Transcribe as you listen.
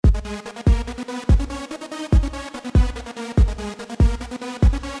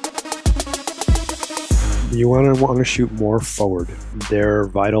you want to shoot more forward, their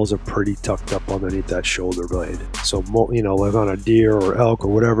vitals are pretty tucked up underneath that shoulder blade. So, like on a deer or elk or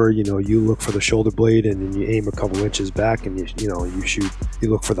whatever, you look for the shoulder blade and then you aim a couple inches back and you shoot. You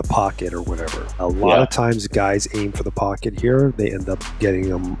look for the pocket or whatever. A lot of times, guys aim for the pocket here. They end up getting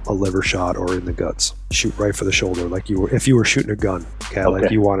them a liver shot or in the guts. Shoot right for the shoulder, if you were shooting a gun. Okay, like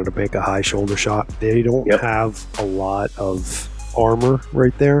you wanted to make a high shoulder shot. They don't have a lot of armor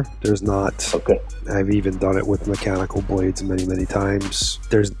right there. There's not. Okay. I've even done it with mechanical blades many times.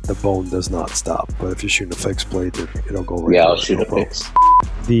 The bone does not stop. But if you're shooting a fixed blade, it'll go right. Yeah, I'll shoot a fixed.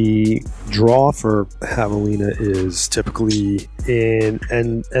 The draw for javelina is typically in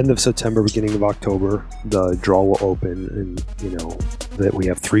end of September, beginning of October. The draw will open, and that we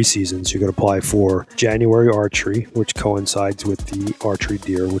have 3 seasons. You can apply for January archery, which coincides with the archery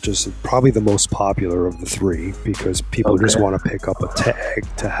deer, which is probably the most popular of the 3 because people just want to pick up a tag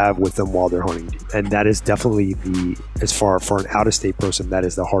to have with them while they're hunting deer. And that is definitely for an out-of-state person, that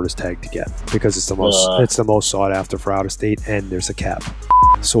is the hardest tag to get because it's the most sought after for out-of-state, and there's a cap.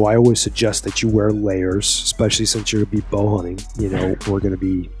 So I always suggest that you wear layers, especially since you're going to be bow hunting. We're going to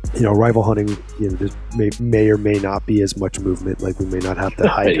be, rifle hunting, there may or may not be as much movement. Like we may not have to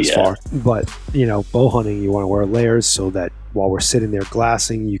hike as far. But, bow hunting, you want to wear layers so that while we're sitting there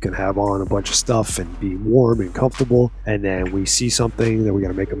glassing, you can have on a bunch of stuff and be warm and comfortable. And then we see something that we got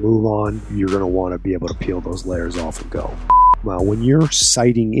to make a move on, you're going to want to be able to peel those layers off and go. Well, when you're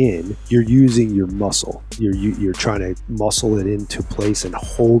sighting in, you're using your muscle. You're trying to muscle it into place and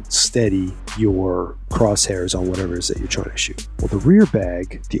hold steady your crosshairs on whatever it is that you're trying to shoot. Well, the rear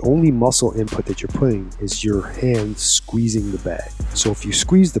bag, the only muscle input that you're putting is your hand squeezing the bag. So if you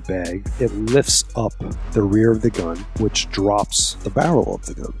squeeze the bag, it lifts up the rear of the gun, which drops the barrel of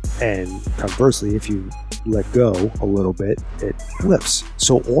the gun. And conversely, if you let go a little bit, it lifts.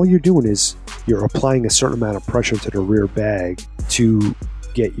 So all you're doing is you're applying a certain amount of pressure to the rear bag to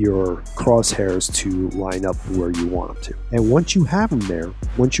get your crosshairs to line up where you want them to. And once you have them there,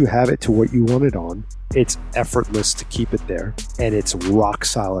 once you have it to what you want it on, it's effortless to keep it there, and it's rock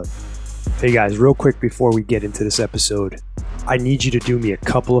solid. Hey guys, real quick before we get into this episode, I need you to do me a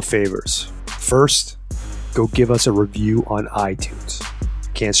couple of favors. First, go give us a review on iTunes.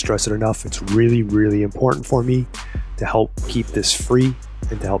 Can't stress it enough. It's really, really important for me to help keep this free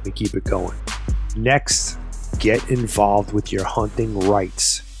and to help me keep it going. Next, get involved with your hunting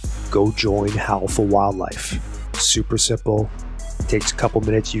rights. Go join Howl for Wildlife. Super simple. Takes a couple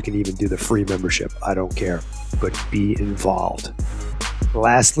minutes. You can even do the free membership. I don't care. But be involved.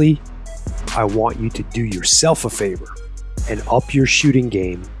 Lastly, I want you to do yourself a favor and up your shooting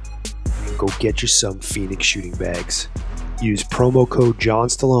game and go get you some Phoenix shooting bags. Use promo code John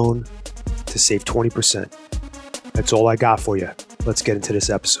Stallone to save 20%. That's all I got for you. Let's get into this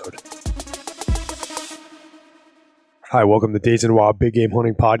episode. Hi, welcome to Days in the Wild Big Game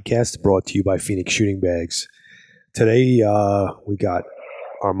Hunting Podcast, brought to you by Phoenix Shooting Bags. Today, we got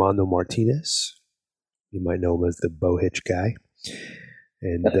Armando Martinez. You might know him as the bow hitch guy.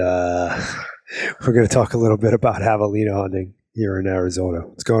 And we're going to talk a little bit about javelina hunting here in Arizona.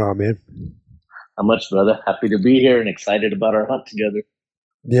 What's going on, man? Not much, brother. Happy to be here and excited about our hunt together.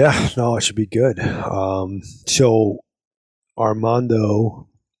 Yeah, no, it should be good. So, Armando,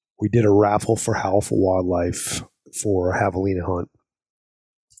 we did a raffle for Howl for Wildlife for a javelina hunt.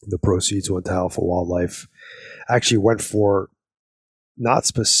 The proceeds went to Howl for Wildlife. Actually went for, not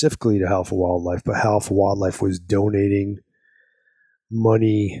specifically to Howl for Wildlife, but Howl for Wildlife was donating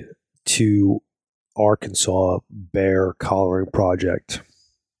money to Arkansas Bear Collaring Project,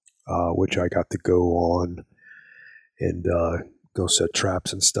 which I got to go on and go set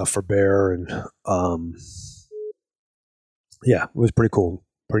traps and stuff for bear. And yeah, it was pretty cool.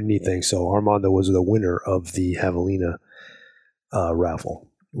 Pretty neat thing. So Armando was the winner of the javelina raffle,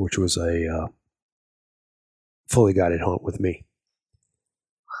 which was a fully guided hunt with me.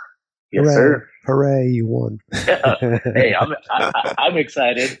 Yes, hooray, sir. Hooray, you won. Hey, I'm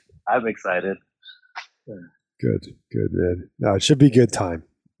excited. I'm excited. Good, man. No, it should be a good time.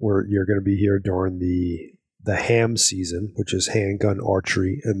 You're going to be here during the ham season, which is handgun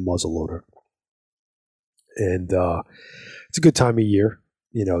archery and muzzleloader. And it's a good time of year.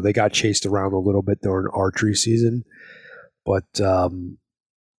 They got chased around a little bit during archery season, but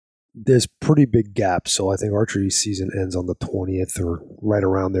there's pretty big gaps. So I think archery season ends on the 20th or right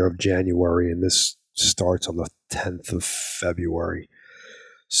around there of January, and this starts on the 10th of February.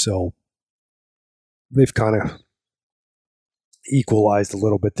 So they've kind of equalized a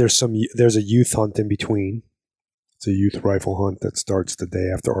little bit. There's a youth hunt in between. It's a youth rifle hunt that starts the day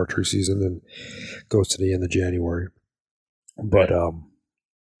after archery season and goes to the end of January. But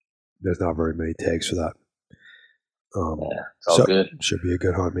there's not very many tags for that. It's all good. Should be a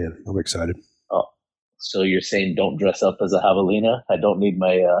good hunt, man. I'm excited. Oh, so you're saying don't dress up as a javelina? I don't need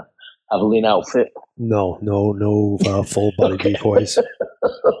my javelina outfit. No full body decoys.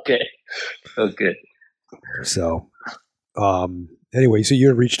 Okay. So, anyway, so you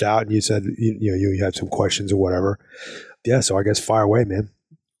had reached out and you said you had some questions or whatever. Yeah, so I guess fire away, man.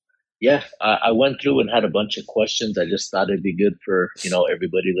 Yeah, I went through and had a bunch of questions. I just thought it'd be good for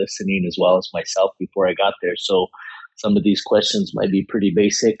everybody listening as well as myself before I got there. So some of these questions might be pretty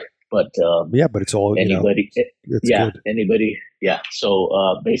basic, but but it's all anybody. It's good. Anybody. Yeah. So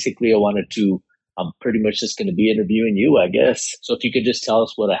basically, I'm pretty much just going to be interviewing you, I guess. So if you could just tell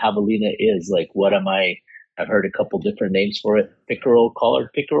us what a javelina is, like what am I? I've heard a couple different names for it: pickerel,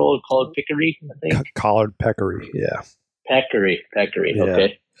 collared pickerel, collared peccary. I think collared peccary. Yeah. Peccary. Yeah.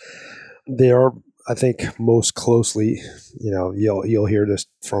 Okay. They are, I think, most closely, you'll hear this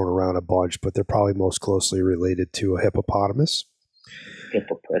thrown around a bunch, but they're probably most closely related to a hippopotamus.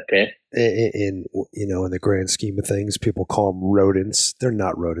 Okay. In the grand scheme of things, people call them rodents. They're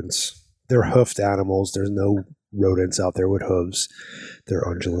not rodents. They're hoofed animals. There's no rodents out there with hooves. They're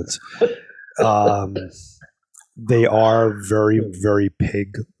ungulates. They are very, very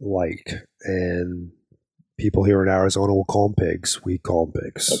pig-like, and people here in Arizona will call them pigs. We call them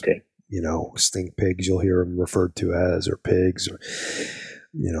pigs. Okay. Stink pigs, you'll hear them referred to as, or pigs, or,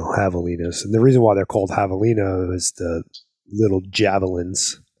 javelinas. And the reason why they're called javelina is the little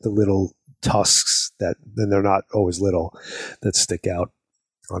javelins, the little tusks then they're not always little, that stick out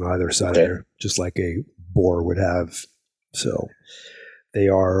on either side of there, just like a boar would have. So they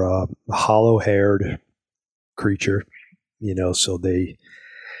are a hollow-haired creature, so they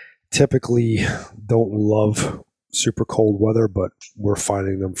typically don't love super cold weather, but we're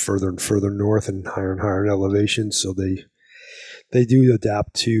finding them further and further north and higher in elevation, so they do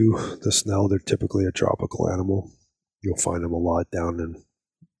adapt to the snow. They're typically a tropical animal. You'll find them a lot down in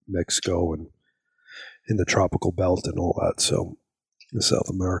Mexico and in the tropical belt and all that, so in South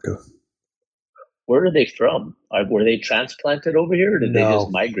America. Where are they from? Were they transplanted over here, or did they just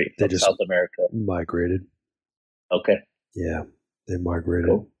migrate from South America? Migrated. Okay. Yeah, they migrated.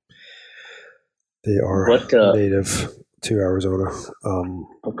 Cool. They are native to Arizona.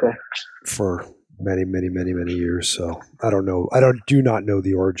 For many, many, many, many years. So I don't know. Do not know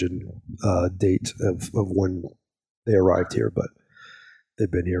the origin date of when they arrived here, but they've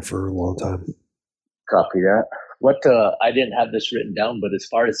been here for a long time. Copy that. I didn't have this written down, but as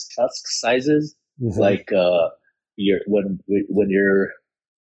far as tusk sizes, like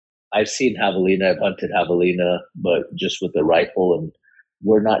I've seen javelina, I've hunted javelina, but just with a rifle, and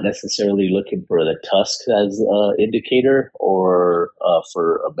we're not necessarily looking for the tusk as an indicator or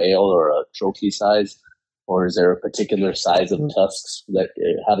for a male or a trophy size, or is there a particular size of tusks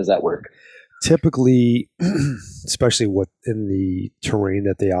how does that work? Typically, especially in the terrain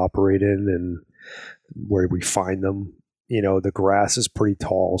that they operate in and where we find them, the grass is pretty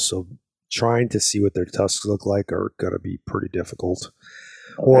tall, so trying to see what their tusks look like are going to be pretty difficult.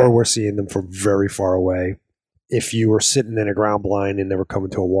 Okay. Or we're seeing them from very far away. If you were sitting in a ground blind and they were coming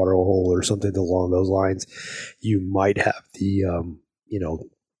to a water hole or something along those lines, you might have the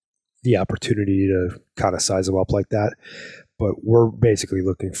opportunity to kind of size them up like that. But we're basically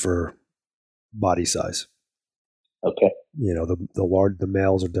looking for body size. Okay. The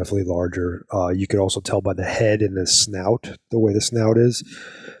males are definitely larger. You could also tell by the head and the snout, the way the snout is.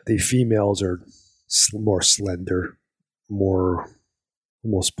 The females are more slender, more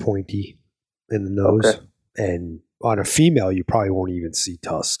almost pointy in the nose. Okay. And on a female, you probably won't even see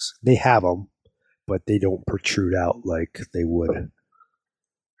tusks. They have them, but they don't protrude out like they would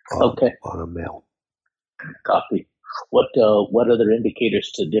on a male. Copy. What other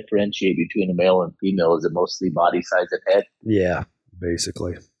indicators to differentiate between a male and female? Is it mostly body size and head? Yeah,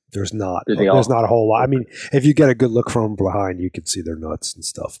 basically. There's not a whole lot. I mean, if you get a good look from behind, you can see their nuts and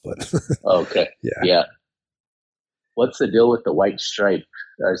stuff. But okay, yeah. What's the deal with the white stripe?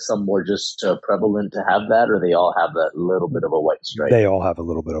 Are some more just prevalent to have that, or they all have that little bit of a white stripe? They all have a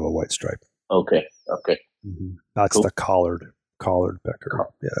little bit of a white stripe. Okay. Mm-hmm. That's cool. The collared pecker.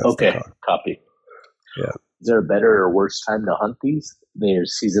 Yeah. Okay. Copy. Yeah. Is there a better or worse time to hunt these? Their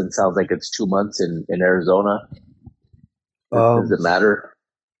season sounds like it's 2 months in Arizona. Does it matter?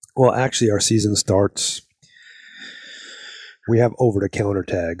 Well, actually, our season starts. We have over-the-counter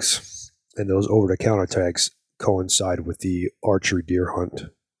tags, and those over-the-counter tags coincide with the archery deer hunt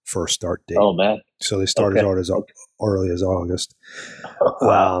first start date. Oh, man. So they start as early as August.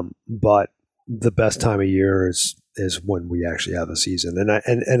 Wow. But the best time of year is when we actually have a season.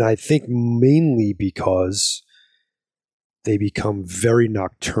 And I think mainly because they become very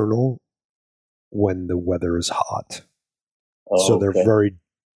nocturnal when the weather is hot. Oh, So they're okay. very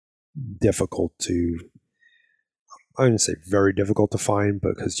difficult to, I wouldn't say very difficult to find,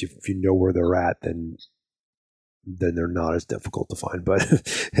 but because if you know where they're at, then they're not as difficult to find. But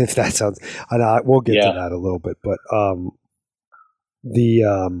if that sounds, we'll get to that a little bit. But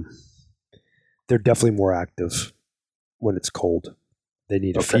they're definitely more active when it's cold. They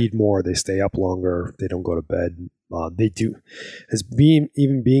need to feed more. They stay up longer. They don't go to bed. They do,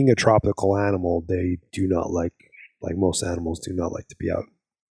 even being a tropical animal, they do not like most animals, do not like to be out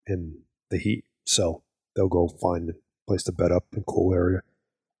in the heat. So they'll go find a place to bed up in a cool area.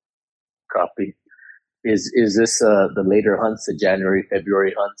 Copy. Is this the later hunts, the January,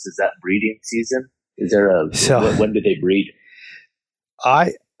 February hunts? Is that breeding season? Is there when do they breed?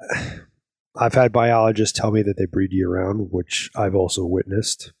 I've had biologists tell me that they breed year round, which I've also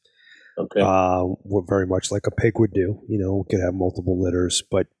witnessed. Okay. Very much like a pig would do. Could have multiple litters,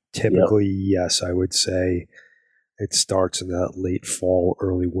 but typically, yes, I would say it starts in that late fall,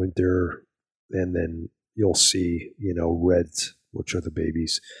 early winter, and then you'll see, reds, which are the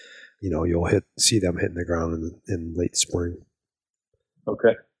babies. You'll see them hitting the ground in late spring.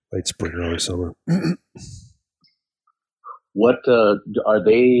 Okay. Late spring, early summer. What are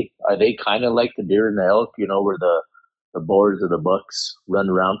they? Are they kind of like the deer and the elk? Where the boars or the bucks run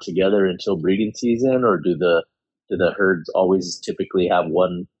around together until breeding season, or do the herds always typically have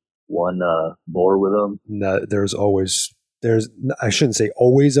one boar with them? No, I shouldn't say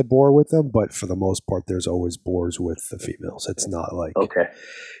always a boar with them, but for the most part, there's always boars with the females. It's not like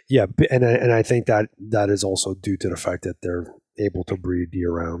yeah, and I think that is also due to the fact that they're able to breed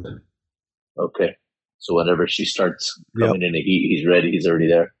year round. Okay. So whenever she starts coming in the heat, he's ready. He's already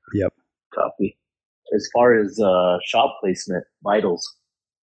there. Yep. Copy. As far as shop placement, vitals,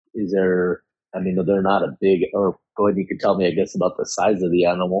 is there? I mean, they're not a big. Or go ahead. You could tell me, I guess, about the size of the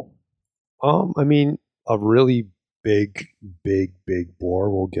animal. I mean, a really big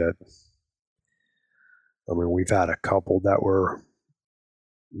boar will get. I mean, we've had a couple that were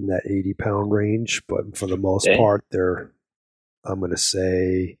in that 80-pound range, but for the most part, they're. I'm going to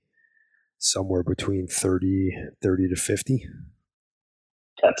say somewhere between 30 to 50.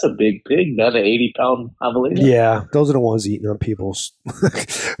 That's a big pig, not an 80-pound javelina. Yeah, those are the ones eating on people's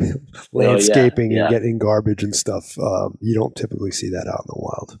landscaping and getting garbage and stuff. You don't typically see that out in the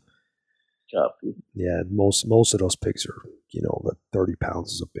wild. Copy. Yeah, most of those pigs are, the 30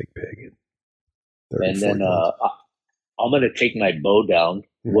 pounds is a big pig. And then I'm going to take my bow down.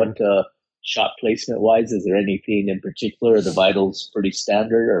 Mm-hmm. What shot placement wise, is there anything in particular? Are the vitals pretty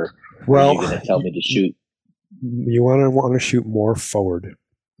standard, or are you going to tell me to shoot? You want to shoot more forward.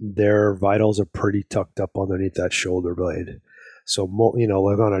 Their vitals are pretty tucked up underneath that shoulder blade. So,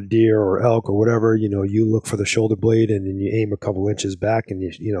 like on a deer or elk or whatever, you look for the shoulder blade and then you aim a couple inches back and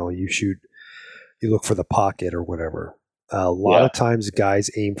you shoot. You look for the pocket or whatever. A lot of times,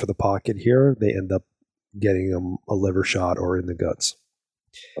 guys aim for the pocket here. They end up getting them a liver shot or in the guts.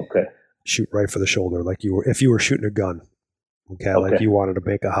 Okay. Shoot right for the shoulder, like if you were shooting a gun. Okay, like you wanted to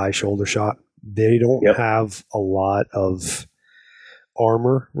make a high shoulder shot. They don't have a lot of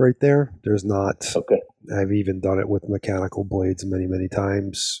armor right there. There's not. Okay. I've even done it with mechanical blades many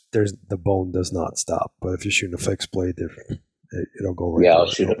times. The bone does not stop, but if you're shooting a fixed blade, it'll go right. Yeah, I'll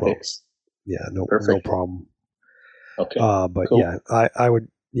shoot a fix. Yeah, no problem. Okay. But cool. I would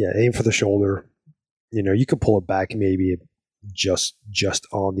aim for the shoulder. You could pull it back maybe just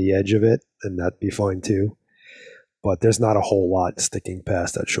on the edge of it, and that'd be fine too. But there's not a whole lot sticking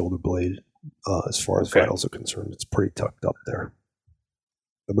past that shoulder blade as far as vitals are concerned. It's pretty tucked up there.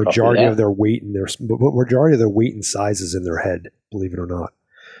 The majority of their weight and size is in their head. Believe it or not,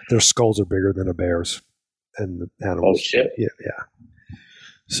 their skulls are bigger than a bear's, and the animals. Oh shit! Yeah.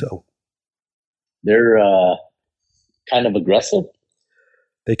 So they're kind of aggressive.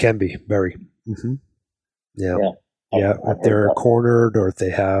 They can be very. Mm-hmm. Yeah. If they're cornered or if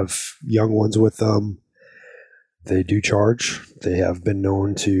they have young ones with them, they do charge. They have been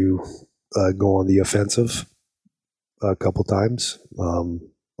known to go on the offensive a couple times.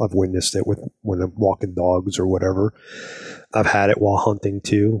 I've witnessed it when I'm walking dogs or whatever. I've had it while hunting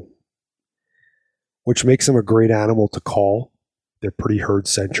too, which makes them a great animal to call. They're pretty herd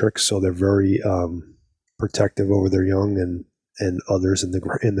centric, so they're very protective over their young and others in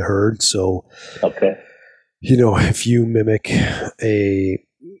the herd. So, if you mimic a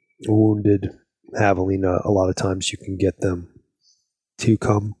wounded javelina, a lot of times you can get them to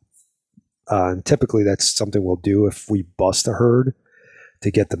come. And typically that's something we'll do if we bust a herd to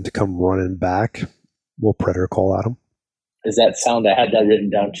get them to come running back. We'll predator call at them. Does that sound? I had that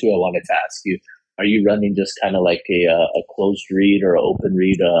written down too. I wanted to ask you. are you running just kind of like a closed read or open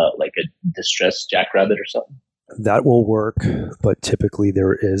read, like a distressed jackrabbit or something? That will work, but typically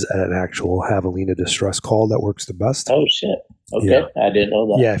there is an actual javelina distress call that works the best. Oh shit! Okay, yeah. I didn't know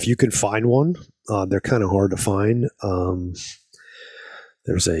that. Yeah, if you can find one, they're kind of hard to find.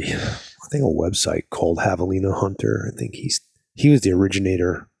 There's I think a website called Javelina Hunter. I think he was the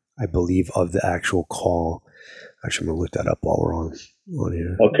originator, I believe, of the actual call. Actually, I'm gonna look that up while we're on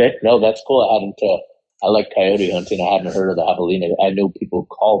here. Okay, no, that's cool. I hadn't. I like coyote hunting. I hadn't heard of the javelina. I knew people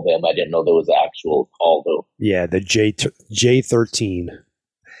called them. I didn't know there was an actual call though. Yeah, the J13.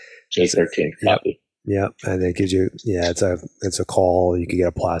 J13 copy. Yep, and it gives you. Yeah, it's a call. You can get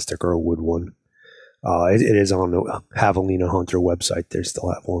a plastic or a wood one. It is on the Javelina Hunter website. They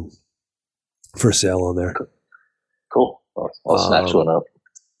still have one for sale on there. Cool. I'll snatch one up.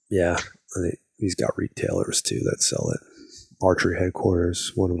 Yeah, he's got retailers too that sell it. Archery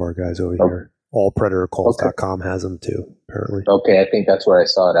Headquarters, one of our guys over here. AllPredatorCalls.com has them too, apparently. Okay, I think that's where I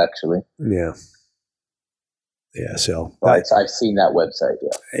saw it actually. Yeah. Yeah, so. I've seen that website,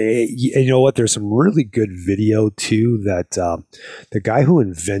 yeah. You know what? There's some really good video too that the guy who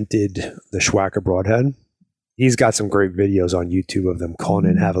invented the Schwacker Broadhead, he's got some great videos on YouTube of them calling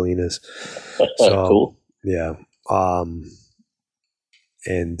in javelinas. So, cool. Yeah.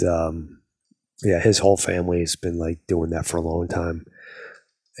 Yeah, his whole family's been like doing that for a long time.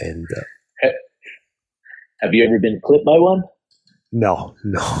 And have you ever been clipped by one? No,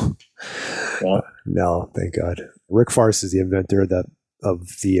 thank God. Rick Farce is the inventor of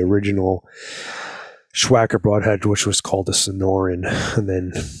the original Schwacker Broadhead, which was called a Sonoran, and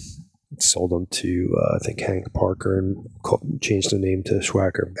then sold them to I think Hank Parker and changed the name to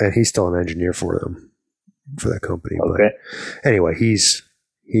Schwacker. And he's still an engineer for them, for that company. Okay. But anyway, he's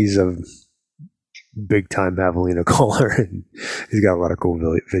a big time javelina caller, and he's got a lot of cool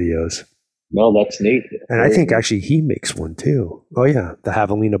videos. No, that's neat. And I think actually he makes one too. Oh yeah, the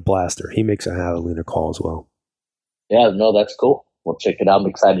Javelina Blaster. He makes a javelina call as well. Yeah, no, that's cool. We'll check it out. I'm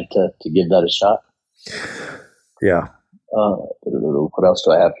excited to give that a shot. Yeah. What else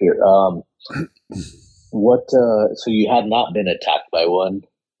do I have here? So you had not been attacked by one?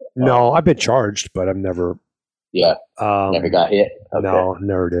 No, I've been charged, but I've never. Yeah. Never got hit? Okay. No,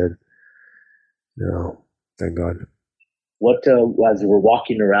 never did. No, thank God. What, as we're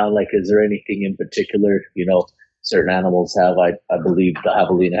walking around, like, is there anything in particular, certain animals have, I believe the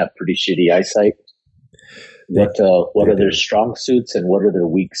javelina have pretty shitty eyesight. What are their strong suits and what are their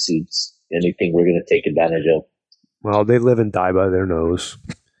weak suits? Anything we're going to take advantage of? Well, they live and die by their nose.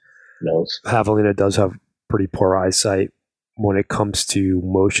 Nose. Javelina does have pretty poor eyesight when it comes to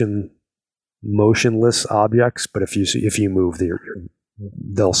motionless objects, but if you move,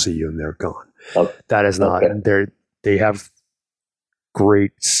 they'll see you and they're gone. Oh, that is not. Okay. They have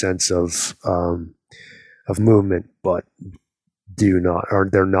great sense of movement, but they're not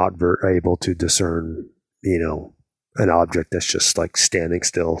able to discern, an object that's just like standing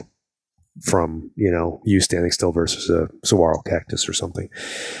still from, you standing still versus a saguaro cactus or something.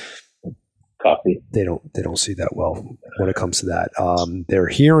 Copy. They don't see that well when it comes to that. Their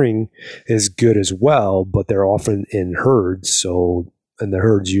hearing is good as well, but they're often in herds, and the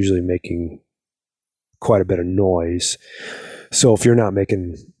herd's usually making quite a bit of noise. So if you're not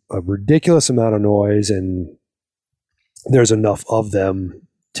making a ridiculous amount of noise and there's enough of them,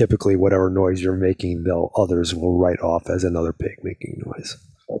 typically whatever noise you're making, others will write off as another pig making noise.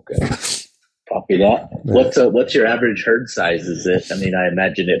 Okay. Copy that. Yeah. What's your average herd size? Is it, I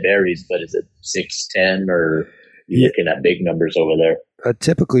imagine it varies, but is it 6, 10, or you're looking at big numbers over there?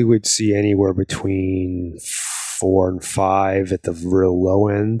 Typically we'd see anywhere between 4 and 5 at the real low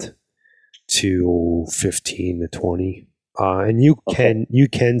end to 15 to 20. And you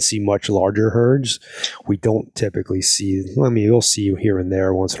can see much larger herds. We don't typically see, you'll see here and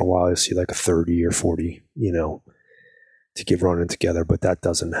there once in a while, you'll see like a 30 or 40, to get running together, but that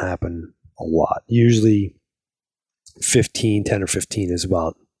doesn't happen a lot. Usually 10 or 15 is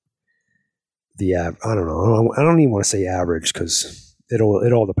about the average. I don't know. I don't even want to say average because it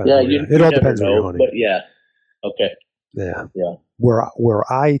all depends. Yeah, it all depends where you're hunting. But yeah. Okay. Yeah. Yeah. Where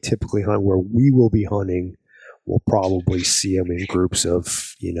I typically hunt, where we will be hunting, we'll probably see them in groups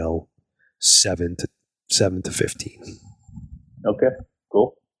of 7 to 15. Okay,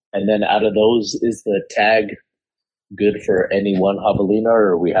 cool. And then out of those, is the tag good for any one javelina,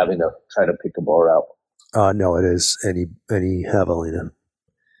 or are we having to try to pick a boar out? No, it is any javelina.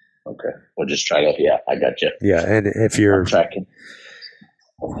 Okay, we'll just try to. Yeah, I got you. Yeah, and if you're tracking,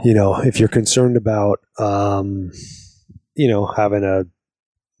 if you're concerned about, having a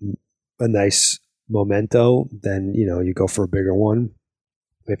nice memento, then you go for a bigger one.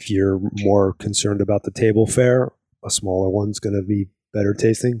 If you're more concerned about the table fare, a smaller one's going to be better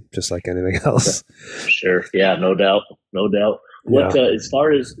tasting, just like anything else. Sure. Yeah, no doubt. No doubt. What, Yeah. as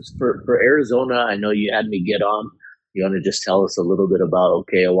far as for Arizona, I know you had me get on. You want to just tell us a little bit about,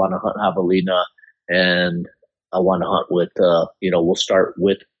 okay, I want to hunt javelina and I want to hunt with, we'll start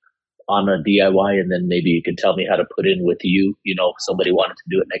with on a DIY and then maybe you can tell me how to put in with you, if somebody wanted to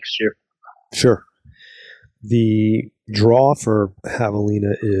do it next year. Sure. The draw for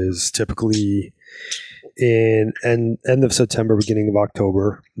javelina is typically in end of September, beginning of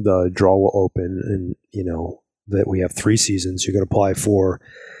October. The draw will open, and that we have 3 seasons. You can apply for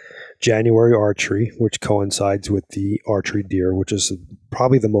January archery, which coincides with the archery deer, which is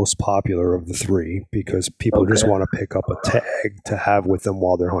probably the most popular of the 3 because people just want to pick up a tag to have with them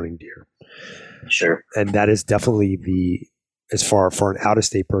while they're hunting deer. Sure. And that is definitely as far for an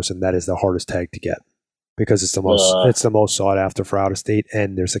out-of-state person, that is the hardest tag to get because it's the most sought after for out-of-state,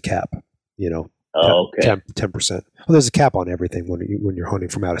 and there's a cap. 10%. Well, there's a cap on everything when you're hunting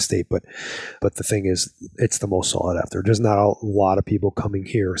from out of state, but the thing is, it's the most sought after. There's not a lot of people coming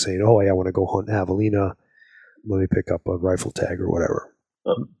here saying, "Oh, I want to go hunt javelina. Let me pick up a rifle tag or whatever."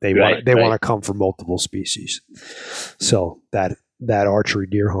 They want to come for multiple species. So that archery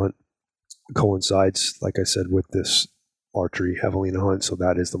deer hunt coincides, like I said, with this archery javelina hunt. So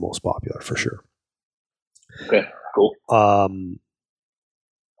that is the most popular for sure. Okay, cool.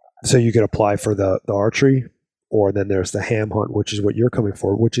 So you can apply for the archery, or then there's the ham hunt, which is what you're coming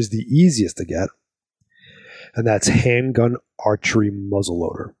for, which is the easiest to get. And that's handgun archery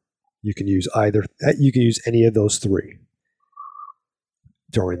muzzleloader. You can use any of those 3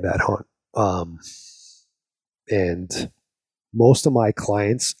 during that hunt. And most of my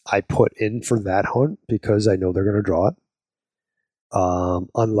clients I put in for that hunt because I know they're going to draw it.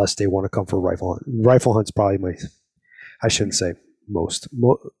 Unless they want to come for rifle hunt. Rifle hunt's probably I shouldn't say most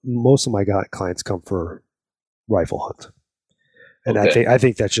of my clients come for rifle hunt, and okay. I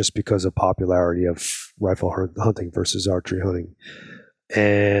think that's just because of popularity of rifle hunting versus archery hunting.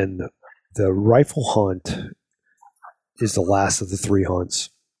 And the rifle hunt is the last of the 3 hunts.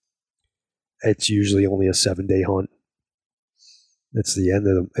 It's usually only a 7-day hunt. It's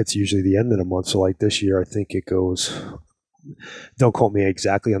usually the end of the month. So like this year, I think it goes. Don't quote me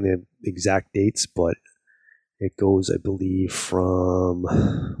exactly on the exact dates, but it goes, I believe, from,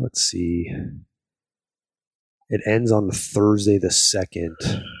 let's see, it ends on the Thursday the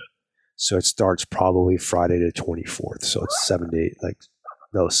 2nd. So it starts probably Friday the 24th. So it's 7 days,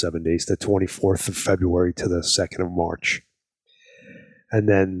 7 days, the 24th of February to the 2nd of March. And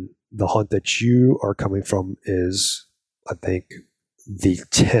then the hunt that you are coming from is, I think, the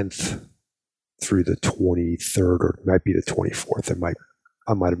 10th through the 23rd, or it might be the 24th.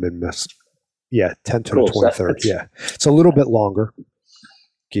 I might have been missed. Yeah, 10th to the 23rd. Yeah, it's a little bit longer.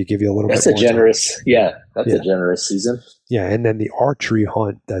 Can you give you a little bit more time? That's a generous season. Yeah, and then the archery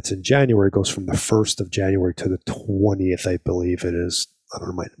hunt that's in January goes from the 1st of January to the 20th, I believe it is. I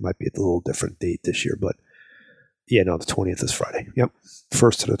don't know, it might be a little different date this year, but yeah, no, the 20th is Friday. Yep,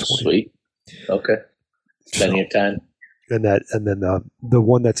 1st to the 20th. Sweet. Okay. Plenty of time. And then the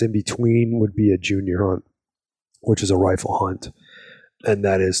one that's in between would be a junior hunt, which is a rifle hunt. And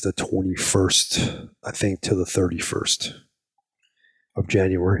that is the 21st, I think, to the 31st of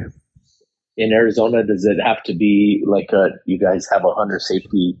January. In Arizona, does it have to be you guys have a hunter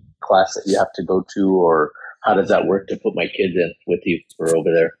safety class that you have to go to, or how does that work to put my kids in with you for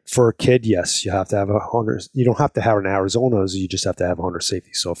over there? For a kid, yes, you have to have a hunter. You don't have to have it in Arizona, you just have to have a hunter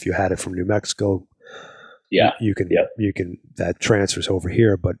safety. So if you had it from New Mexico, you can that transfers over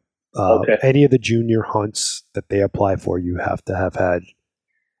here, but any of the junior hunts that they apply for, you have to have had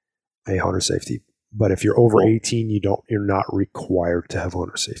a hunter safety. But if you're over 18, you're not required to have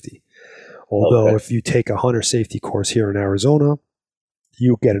hunter safety. Although if you take a hunter safety course here in Arizona,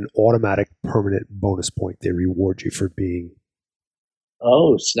 you get an automatic permanent bonus point. They reward you for being.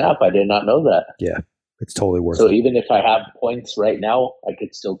 Oh, snap. I did not know that. Yeah, it's totally worth it. So even if I have points right now, I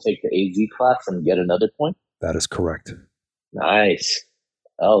could still take the AZ class and get another point? That is correct. Nice.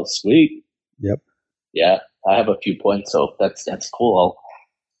 Oh, sweet. Yep. Yeah, I have a few points, so that's cool.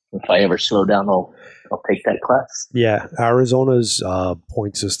 If I ever slow down, I'll take that class. Yeah, Arizona's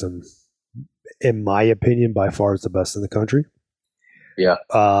point system, in my opinion, by far is the best in the country. Yeah.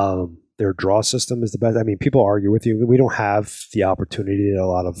 Their draw system is the best. I mean, people argue with you. We don't have the opportunity that a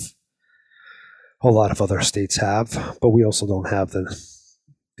lot of other states have, but we also don't have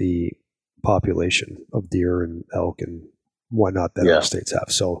the population of deer and elk and whatnot that other states have.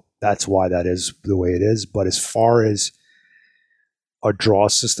 So that's why that is the way it is. But as far as a draw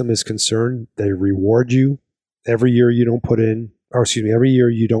system is concerned, they reward you every year you don't put in every year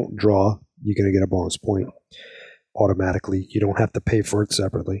you don't draw, you're going to get a bonus point automatically. You don't have to pay for it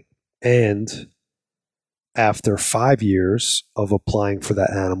separately. And after 5 years of applying for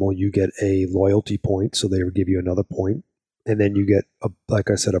that animal, you get a loyalty point. So they will give you another point. And then you get, like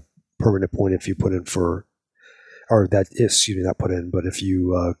I said, a permanent point if you put in for, or that, excuse me, not put in, but if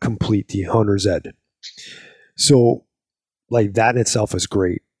you complete the Hunter's Ed. So like that in itself is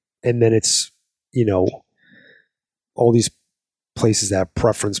great. And then it's, all these places that have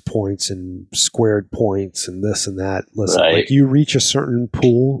preference points and squared points and this and that. Listen, Right. like you reach a certain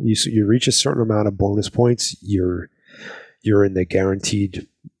pool, you reach a certain amount of bonus points, you're in the guaranteed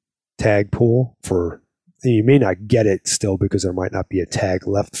tag pool for. You may not get it still because there might not be a tag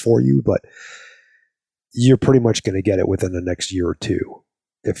left for you, but you're pretty much going to get it within the next year or two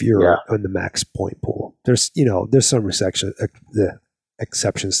if you're in the max point pool. There's some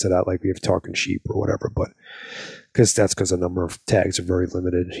exceptions to that, like we have talking sheep or whatever, but because the number of tags are very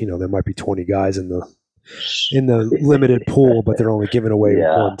limited. There might be 20 guys in the limited pool, but they're only giving away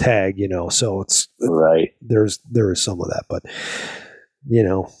one tag. So it's right. There is some of that, but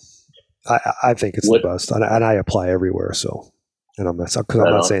I think it's the best, and I apply everywhere. So, and I'm not saying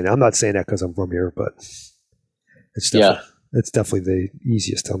that because I'm from here, but it's definitely the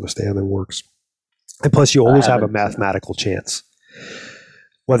easiest to understand and works. And plus, you always have a mathematical chance.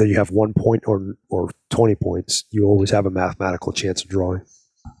 Whether you have 1 point or 20 points, you always have a mathematical chance of drawing.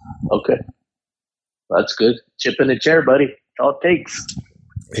 Okay, that's good. Chip in a chair, buddy. That's all it takes.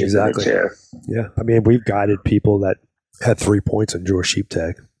 Exactly. Yeah, I mean, we've guided people that had 3 points and drew a sheep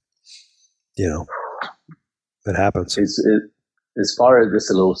tag. It happens. As far as this,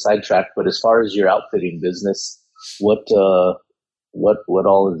 a little sidetrack, but as far as your outfitting business, what do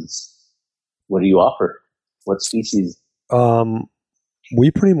you offer? What species? We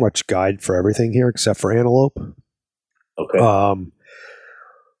pretty much guide for everything here except for antelope. Okay.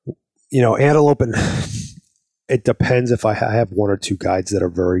 Antelope, and it depends if I have one or two guides that are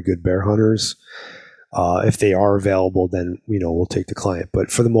very good bear hunters. If they are available, then we'll take the client. But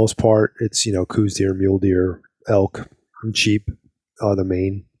for the most part, it's coos deer, mule deer, elk, and sheep are the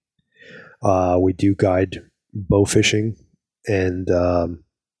main. We do guide bow fishing, and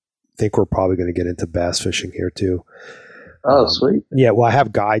think we're probably going to get into bass fishing here too. Oh, sweet. Yeah, well, I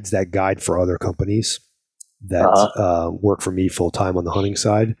have guides that guide for other companies that work for me full time on the hunting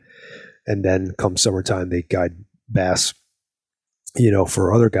side, and then come summertime, they guide bass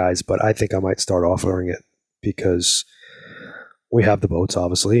for other guys, but I think I might start offering it because we have the boats,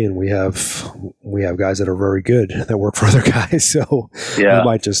 obviously, and we have guys that are very good that work for other guys. So we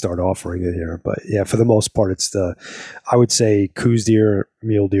might just start offering it here. But yeah, for the most part, I would say coos deer,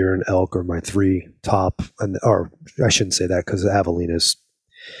 mule deer, and elk are my 3 top. Or I shouldn't say that because javelinas,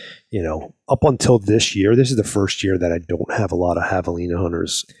 up until this year, this is the first year that I don't have a lot of javelina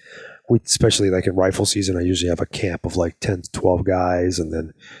hunters. Especially like in rifle season, I usually have a camp of like 10 to 12 guys, and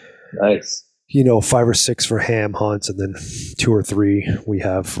then nice. 5 or 6 for ham hunts, and then 2 or 3 we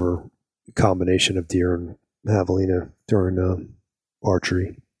have for a combination of deer and javelina during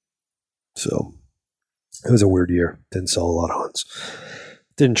archery. So it was a weird year. Didn't sell a lot of hunts.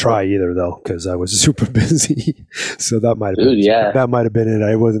 Didn't try either though because I was super busy. So that might have been it.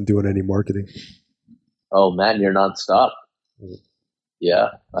 I wasn't doing any marketing. Oh man, you're nonstop. Yeah,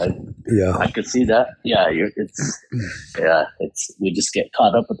 I could see that. Yeah, we just get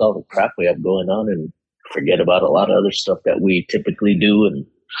caught up with all the crap we have going on and forget about a lot of other stuff that we typically do, and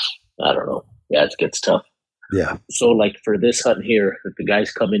I don't know. Yeah, it gets tough. Yeah. So, like for this hunt here, if the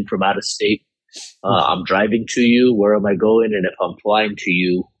guys come in from out of state, I'm driving to you. Where am I going? And if I'm flying to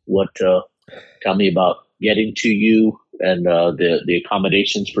you, tell me about getting to you and the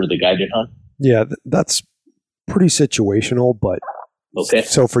accommodations for the guided hunt. Yeah, that's pretty situational, but. Okay.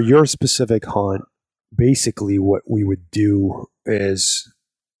 So for your specific hunt, basically what we would do is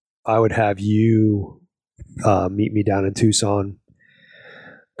I would have you meet me down in Tucson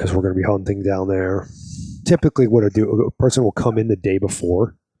because we're going to be hunting down there. Typically what a person will come in the day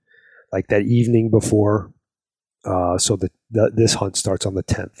before, like that evening before. So this hunt starts on the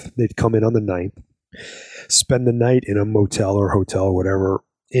 10th. They'd come in on the 9th, spend the night in a motel or hotel or whatever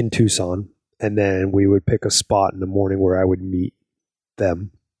in Tucson. And then we would pick a spot in the morning where I would meet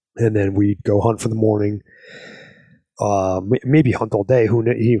them, and then we'd go hunt for the morning, maybe hunt all day, who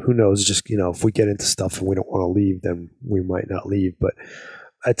knows, just if we get into stuff and we don't want to leave, then we might not leave, but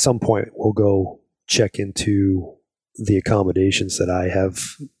at some point we'll go check into the accommodations that I have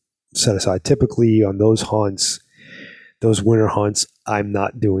set aside. Typically on those hunts, those winter hunts, I'm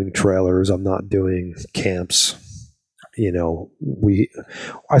not doing trailers, I'm not doing camps, we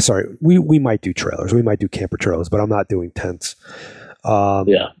might do trailers. We might do camper trailers, but I'm not doing tents.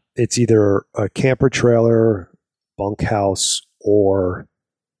 It's either a camper trailer, bunkhouse, or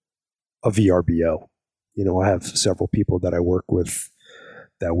a VRBO. I have several people that I work with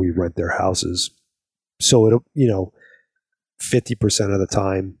that we rent their houses. So it'll, 50% of the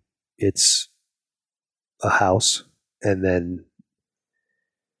time it's a house, and then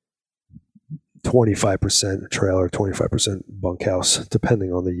 25% trailer, 25% bunkhouse,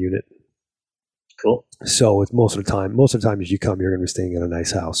 depending on the unit. Cool. So it's most of the time as you come, you're going to be staying in a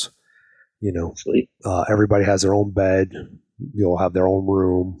nice house. Sweet. Everybody has their own bed. You'll have their own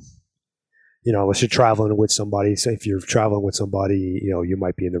room. Unless you're traveling with somebody. Say if you're traveling with somebody, you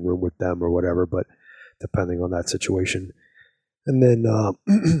might be in the room with them or whatever, but depending on that situation. And then,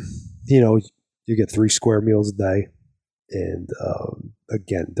 you get 3 square meals a day. And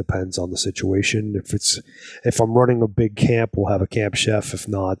again, depends on the situation. If I'm running a big camp, we'll have a camp chef. If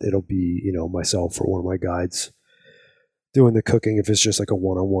not, it'll be, myself or one of my guides doing the cooking. If it's just like a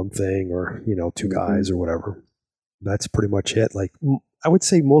one-on-one thing or, 2 guys or whatever. That's pretty much it. Like, I would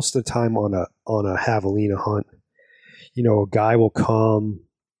say most of the time on a javelina hunt, a guy will come,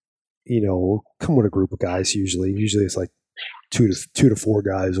 come with a group of guys usually. Usually it's like 2 to 4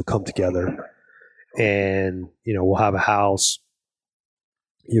 guys will come together, and, we'll have a house.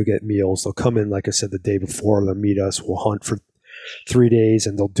 You'll get meals. They'll come in, like I said, the day before. They'll meet us. We'll hunt for 3 days,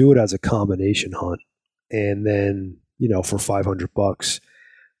 and they'll do it as a combination hunt. And then, for $500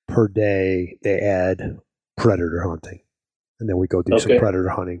 per day, they add predator hunting. And then we go do some predator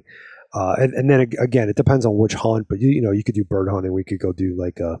hunting. And then again, it depends on which hunt, but you could do bird hunting. We could go do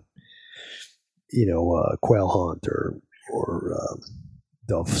like a quail hunt or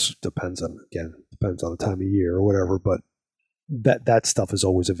doves. Depends on the time of year or whatever. But that stuff is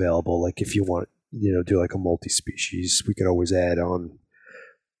always available. Like if you want, do like a multi-species, we could always add on.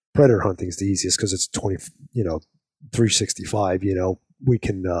 Predator hunting is the easiest because it's 365. We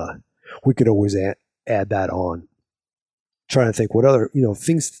could always add that on. Trying to think what other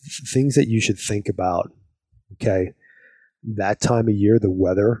things that you should think about. Okay, that time of year, the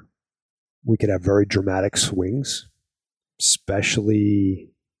weather, we could have very dramatic swings,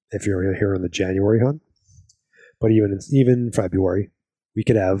 especially if you're here on the January hunt. But even February, we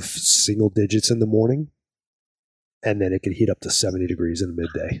could have single digits in the morning, and then it could heat up to 70 degrees in the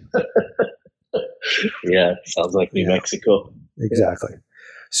midday. Yeah, sounds like New Mexico. Exactly.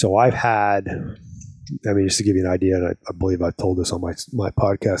 So I've had. Just to give you an idea, and I believe I've told this on my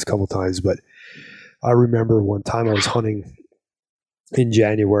podcast a couple of times, but I remember one time I was hunting in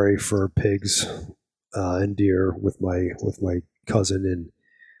January for pigs and deer with my cousin, and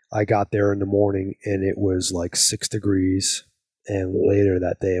I got there in the morning and it was like 6 degrees, and later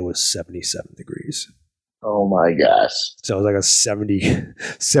that day it was 77 degrees. Oh my gosh. So it was like a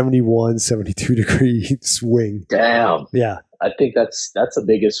 71, 72 degree swing. Damn. Yeah. I think that's the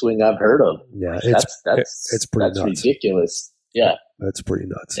biggest swing I've heard of. Yeah, it's pretty nuts. Ridiculous. Yeah, that's pretty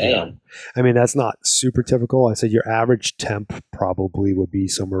nuts. Damn. Yeah. That's not super typical. I said your average temp probably would be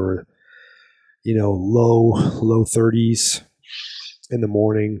somewhere, low 30s in the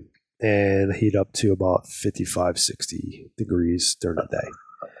morning, and heat up to about 55, 60 degrees during the day.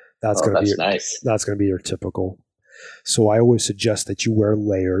 That's going to be nice. That's going to be your typical. So I always suggest that you wear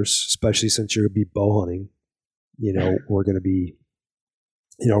layers, especially since you're going to be bow hunting. We're going to be,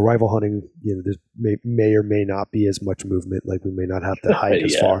 rifle hunting, there may or may not be as much movement. Like we may not have to hike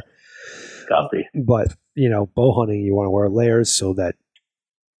as far. Copy. But, bow hunting, you want to wear layers so that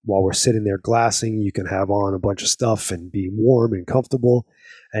while we're sitting there glassing, you can have on a bunch of stuff and be warm and comfortable.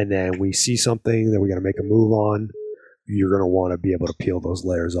 And then we see something that we got to make a move on. You're going to want to be able to peel those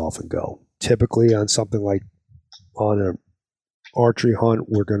layers off and go. Typically on something like on an archery hunt,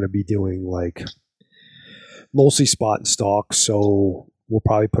 we're going to be doing like mostly spot and stalk. So we'll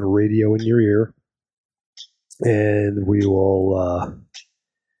probably put a radio in your ear, and we will,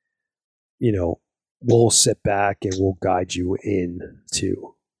 we'll sit back and we'll guide you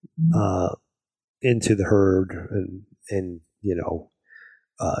into the herd and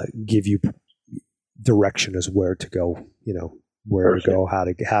give you direction as where to go, where Perfect. To go, how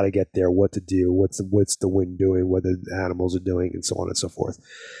to get there, what to do, what's the wind doing, what the animals are doing, and so on and so forth.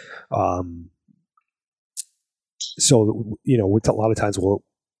 So, a lot of times we'll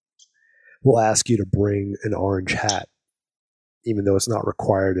ask you to bring an orange hat, even though it's not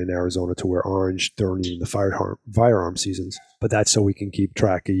required in Arizona to wear orange during even the firearm seasons. But that's so we can keep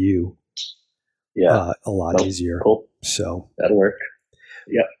track of you. Yeah, a lot easier. Cool. So that'll work.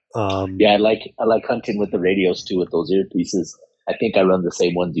 Yeah. I like hunting with the radios too, with those earpieces. I think I run the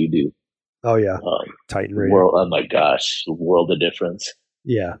same ones you do. Oh yeah, Um, Titan rated. world. Oh my gosh, world of difference.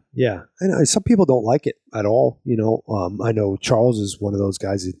 Yeah, yeah. And some people don't like it at all. I know Charles is one of those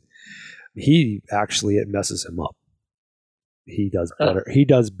guys. He actually it messes him up. He does Huh. better. He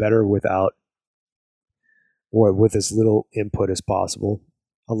does better without or with as little input as possible,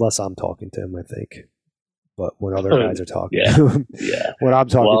 unless I'm talking to him. I think. But when other guys are talking Yeah, to him, yeah. when I'm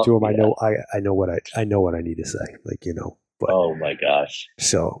talking Well, to him, yeah. I know what I need to say. But Oh my gosh,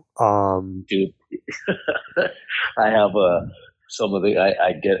 so dude. I have some of the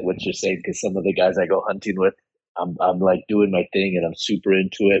I get what you're saying because some of the guys I go hunting with, I'm like doing my thing and I'm super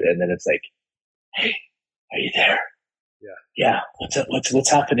into it, and then it's like, hey, are you there? yeah. Yeah. What's up?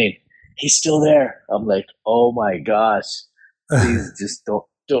 What's happening? He's still there. I'm like, oh my gosh, please just don't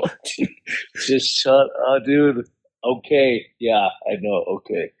just shut up, dude. Okay, yeah, I know.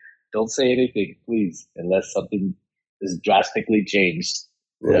 Okay, don't say anything, please, unless something is drastically changed.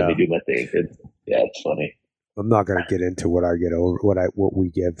 Let me Yeah. do my thing. Yeah, it's funny. I'm not going to get into what I get over what we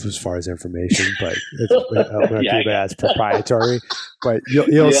give as far as information, but I'm going to Yeah, keep it as proprietary. But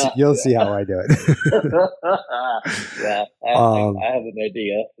you'll see, yeah, you'll see how I do it. yeah. um. I have an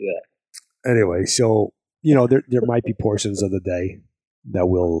idea. Yeah. Anyway, so there might be portions of the day that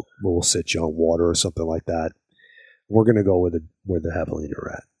we'll sit you on water or something like that. We're going to go where the javelina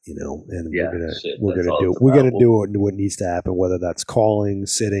are at, and Yeah, shit. we're That's gonna all do it's we're about. gonna do what needs to happen, whether that's calling,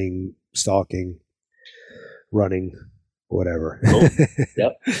 sitting, stalking, running, whatever. Cool.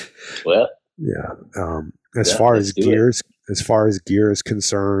 Yep. Well, Yeah. yeah. Let's do it. As far as gear is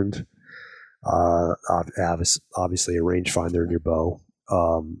concerned, obviously a rangefinder in your bow.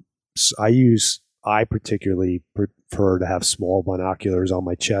 I particularly prefer to have small binoculars on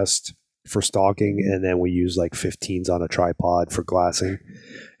my chest for stalking, and then we use like 15s on a tripod for glassing.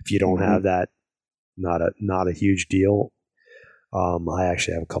 If you don't have that, not a huge deal. I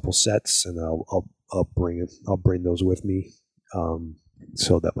actually have a couple sets, and I'll bring those with me,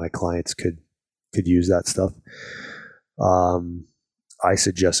 so that my clients could use that stuff. I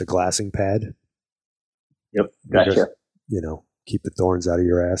suggest a glassing pad. Yep. Gotcha. Keep the thorns out of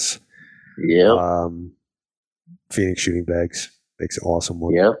your ass. Yep. Phoenix shooting bags makes an awesome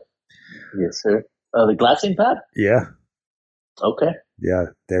one. Yep. Yes, sir. The glassing pad? Yeah. Okay. Yeah,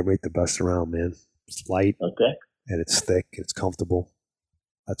 they make the best around, man. It's light. Okay. And it's thick. It's comfortable.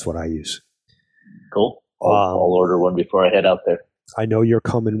 That's what I use. Cool. I'll order one before I head out there. I know you're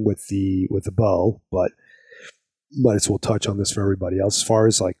coming with the bow, but might as well touch on this for everybody else. As far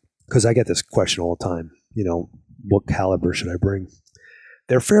as because I get this question all the time. What caliber should I bring?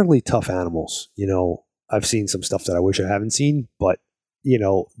 They're fairly tough animals. I've seen some stuff that I wish I haven't seen, but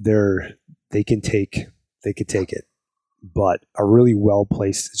they can take it. But a really well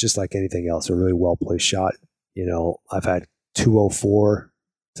placed, just like anything else, a really well placed shot. I've had 204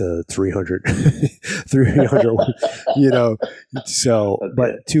 to 300, 300, so, okay.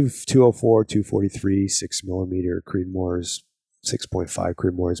 But 204, 243, 6mm Creedmoors, 6.5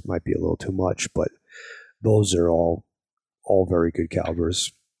 Creedmoors might be a little too much, but those are all very good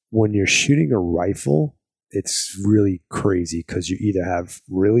calibers. When you're shooting a rifle, it's really crazy because you either have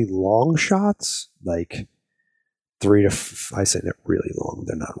really long shots, like I say not really long,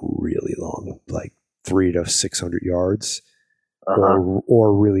 they're not really long, like 300 to 600 yards,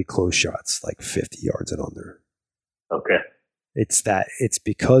 or really close shots, like 50 yards and under. Okay. It's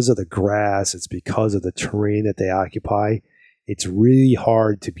because of the grass, it's because of the terrain that they occupy. It's really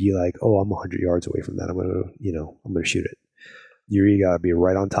hard to be like, oh, I'm 100 yards away from that. I'm going to shoot it. You got to be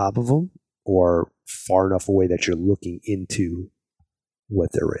right on top of them or far enough away that you're looking into what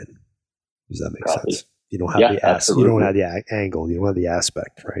they're in. Does that make sense? You don't have you don't have the angle. You don't have the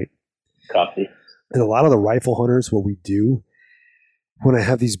aspect, right? Copy. And a lot of the rifle hunters, what we do when I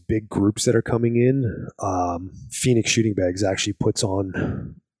have these big groups that are coming in, Phoenix Shooting Bags actually puts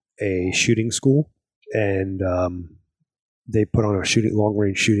on a shooting school, and they put on a long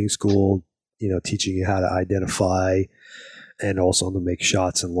range shooting school, teaching you how to identify and also to make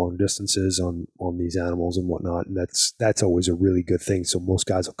shots and long distances on these animals and whatnot. And that's always a really good thing. So most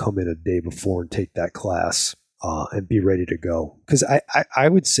guys will come in a day before and take that class and be ready to go. Because I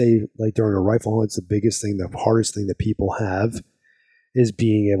would say, like, during a rifle hunt, it's the biggest thing, the hardest thing that people have is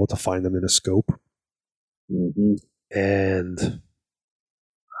being able to find them in a scope. Mm-hmm. And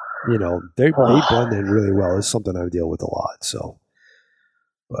they blend in really well. It's something I deal with a lot. So,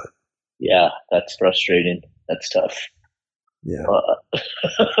 but yeah, that's frustrating. That's tough. Yeah.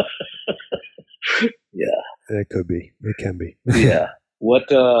 Yeah. It could be. It can be. Yeah. What?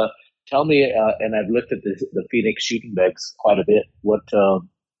 Tell me. And I've looked at the Phoenix shooting bags quite a bit. What?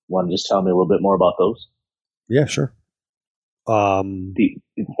 Want to just tell me a little bit more about those? Yeah, sure. The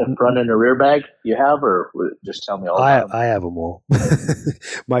front and the rear bag you have, or just tell me all about them? I have them all.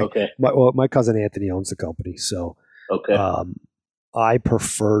 Okay. My cousin Anthony owns the company, so Okay. I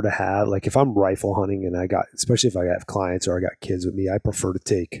prefer to have, like, if I'm rifle hunting and especially if I have clients or I got kids with me, I prefer to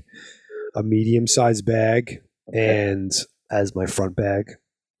take a medium sized bag and as my front bag,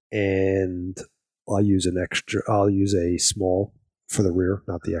 and I'll use a small for the rear,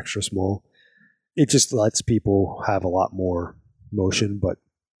 not the extra small. It just lets people have a lot more motion, but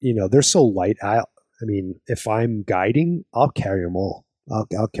they're so light. I mean, if I'm guiding, I'll carry them all.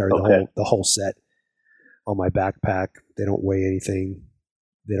 I'll carry the whole set on my backpack. They don't weigh anything.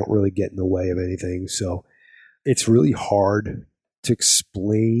 They don't really get in the way of anything. So it's really hard to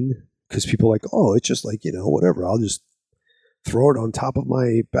explain because people are like, oh, it's just like, whatever. I'll just throw it on top of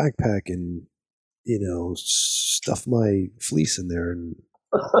my backpack and, stuff my fleece in there and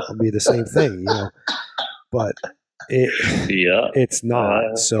it'll be the same thing, but it's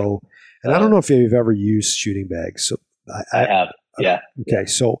not. So, and I don't know if you've ever used shooting bags. So I have. Yeah. Okay.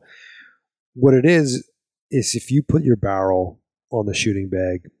 So what it is if you put your barrel on the shooting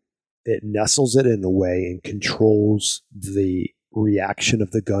bag, it nestles it in the way and controls the reaction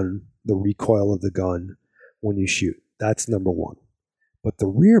of the gun, the recoil of the gun when you shoot. That's number one. But the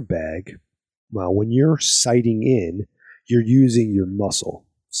rear bag, well, when you're sighting in, you're using your muscle,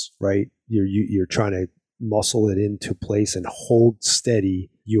 right? You're trying to muscle it into place and hold steady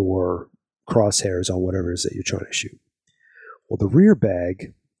your crosshairs on whatever it is that you're trying to shoot. Well, the rear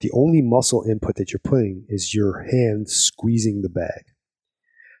bag, the only muscle input that you're putting is your hand squeezing the bag.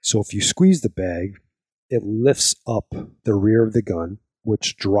 So if you squeeze the bag, it lifts up the rear of the gun,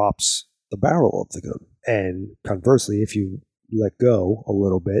 which drops the barrel of the gun. And conversely, if you let go a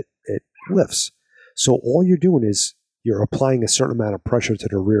little bit, it lifts. So all you're doing is you're applying a certain amount of pressure to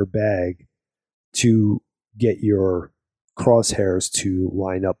the rear bag to get your crosshairs to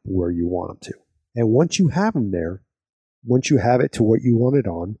line up where you want them to. And once you have them there, once you have it to what you want it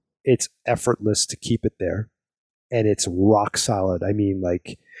on, it's effortless to keep it there. And it's rock solid. I mean,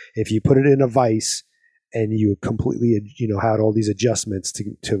 like, if you put it in a vise and you completely, had all these adjustments to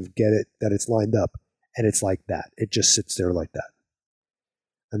get it that it's lined up, and it's like that. It just sits there like that.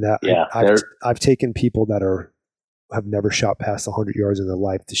 And that, yeah, I've taken people that have never shot past 100 yards in their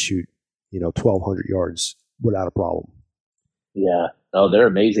life to shoot, 1,200 yards without a problem. Yeah. Oh, they're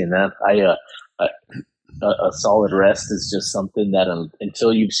amazing, man. A solid rest is just something that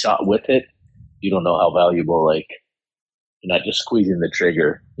until you've shot with it, you don't know how valuable. Like, you're not just squeezing the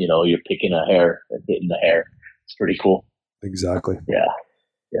trigger. You're picking a hair and hitting the hair. It's pretty cool. Exactly. Yeah.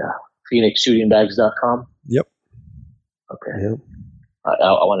 Yeah. PhoenixShootingBags.com. Yep. Okay. Yep.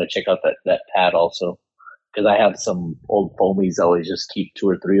 I want to check out that pad also, because I have some old foamies. I always just keep 2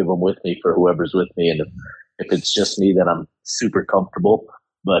 or 3 of them with me for whoever's with me, and if it's just me, then I'm super comfortable.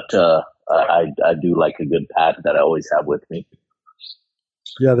 But I do like a good pad that I always have with me.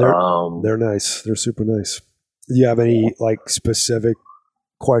 Yeah, they're nice. They're super nice. Do you have any specific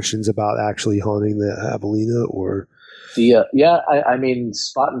questions about actually hunting the javelina or? I mean,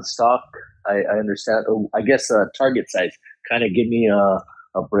 spot and stock. I understand. I guess target size. Kind of give me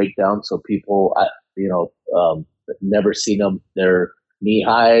a breakdown so people, never seen them. They're knee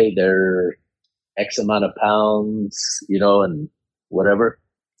high. They're X amount of pounds, and whatever.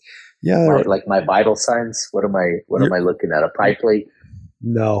 Yeah, like my vital signs. What am I looking at? A pie plate?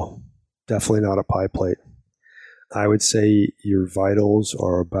 No, definitely not a pie plate. I would say your vitals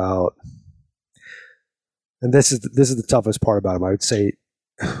are about, and this is the toughest part about them. I would say,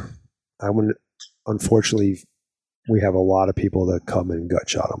 unfortunately, we have a lot of people that come and gut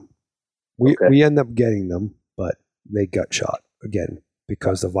shot them. We end up getting them, but they gut shot again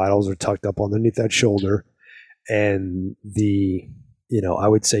because the vitals are tucked up underneath that shoulder, and I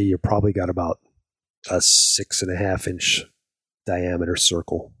would say you probably got about a 6.5 inch diameter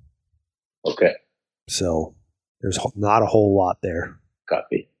circle. Okay. So there's not a whole lot there.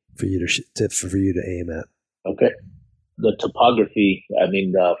 Copy. For you to aim at. Okay. The topography, I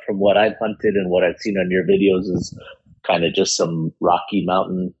mean, from what I've hunted and what I've seen on your videos is kind of just some rocky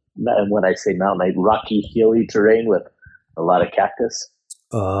mountain. And when I say mountain, rocky, hilly terrain with a lot of cactus.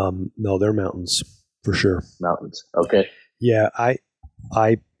 No, they're mountains for sure. Mountains. Okay. Yeah,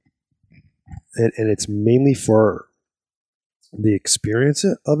 and it's mainly for the experience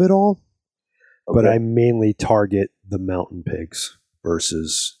of it all. Okay. But I mainly target the mountain pigs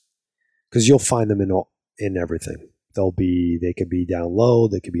because you'll find them in everything. They could be down low,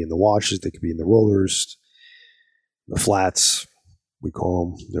 they could be in the washes, they could be in the rollers, the flats, we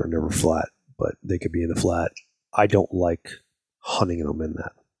call them. They're never flat, but they could be in the flat. I don't like hunting them in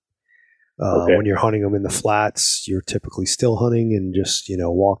that. When you're hunting them in the flats, you're typically still hunting and just,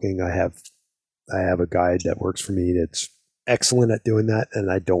 walking. I have a guide that works for me that's excellent at doing that,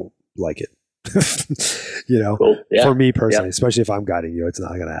 and I don't like it. Cool. Yeah. For me personally, especially if I'm guiding you, it's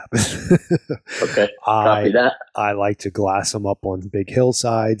not going to happen. Okay. Copy that. I like to glass them up on big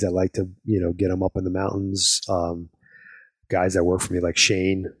hillsides. I like to, get them up in the mountains. Guys that work for me, like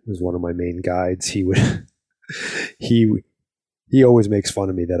Shane, was one of my main guides. He would, he always makes fun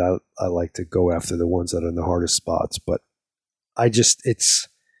of me that I like to go after the ones that are in the hardest spots, but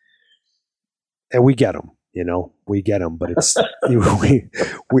and we get them. We get them, but it's I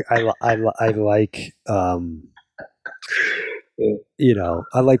like I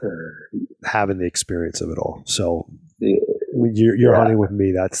like having the experience of it all. So when you're hunting with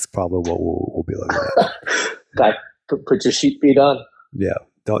me, that's probably what we'll be looking at. Guy, put your sheep feet on. Yeah,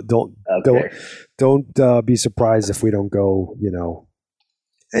 don't be surprised if we don't go.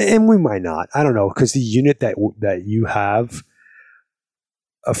 And we might not. I don't know, because the unit that you have.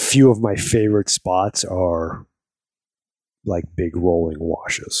 A few of my favorite spots are like big rolling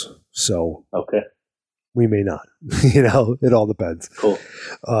washes. So we may not, it all depends. Cool.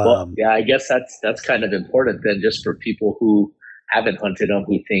 Well, I guess that's kind of important then, just for people who haven't hunted them,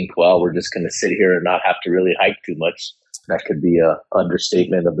 who think, well, we're just going to sit here and not have to really hike too much. That could be a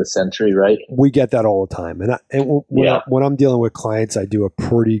understatement of the century, right? We get that all the time. And when I'm dealing with clients, I do a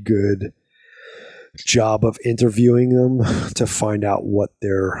pretty good job of interviewing them to find out what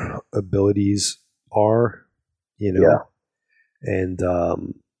their abilities are, and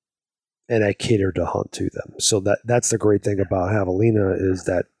I cater to hunt to them. So that's the great thing about javelina, is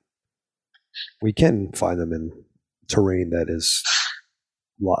that we can find them in terrain that is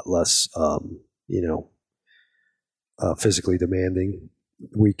a lot less, physically demanding.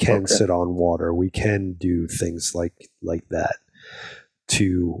 We can sit on water. We can do things like that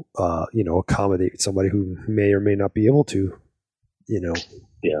to accommodate somebody who may or may not be able to, And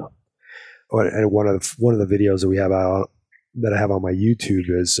one of the videos that we have that I have on my YouTube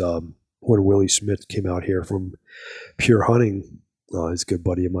is when Willie Smith came out here from Pure Hunting. He's a good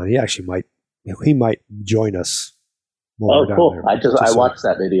buddy of mine. He actually might join us. Oh, cool! I watched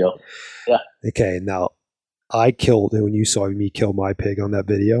that video. Yeah. Okay, now I killed, when you saw me kill my pig on that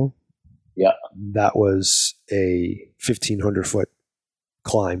video. Yeah, that was a 1,500 foot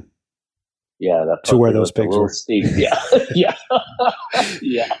climb. Yeah, that to where those pigs were. Steep. Yeah, yeah,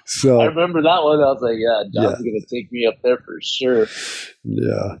 yeah. So I remember that one. I was like, "Yeah, John's going to take me up there for sure."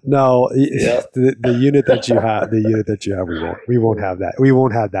 Yeah. No, the unit that you have, we won't have that. We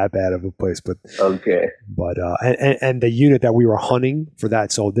won't have that bad of a place. But okay. But and the unit that we were hunting for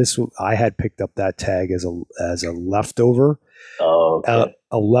that. So I had picked up that tag as a leftover. Oh, okay.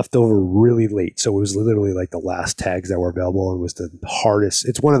 A leftover really late. So it was literally like the last tags that were available, and was the hardest.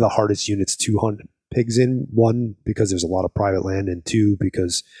 It's one of the hardest units to hunt pigs in. One, because there's a lot of private land, and two,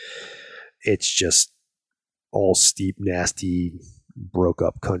 because it's just all steep, nasty, broke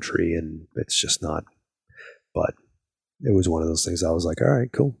up country, and it's just not. But it was one of those things. I was like, all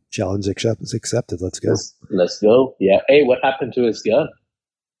right, cool. Challenge accepted. Let's go. Let's go. Yeah. Hey, what happened to his gun?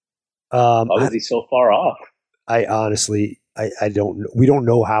 Why was he so far off? I honestly, I don't. We don't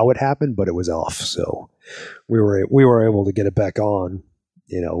know how it happened, but it was off. So we were able to get it back on.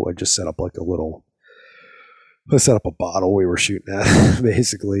 And just set up like let's set up a bottle we were shooting at,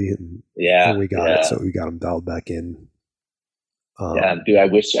 basically. And we got it. So we got him dialed back in. Dude, I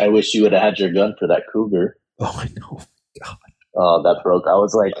wish you would have had your gun for that cougar. Oh, I know. God. Oh, that broke. I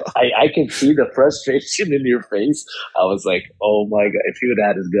was like, I can see the frustration in your face. I was like, oh my God, if he would have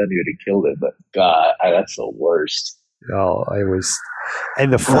had his gun, he would have killed it. But God, that's the worst. Oh, I was.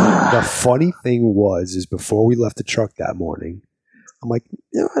 And the funny thing is before we left the truck that morning, I'm like,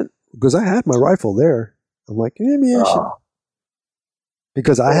 because I had my rifle there. I'm like, maybe I should.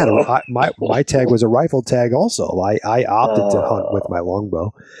 Because I had my tag was a rifle tag also. I opted to hunt with my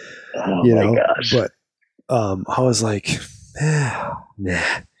longbow. Oh my gosh. But I was like, nah.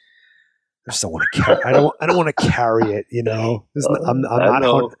 I just don't want to carry. I don't want to carry it.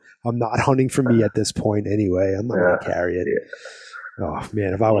 I'm not hunting for me at this point anyway. I'm not going to carry it. Yeah. Oh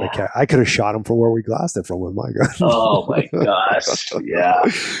man, if I would have carried, I could have shot him from where we glassed it from with my gun. Oh my gosh. Yeah.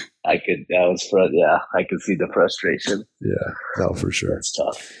 I could see the frustration. Yeah, no, for sure. It's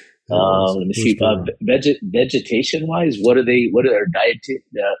tough. Let me see. Vegetation wise, what's their diet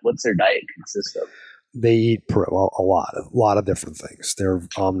consist of? They eat a lot of different things. They're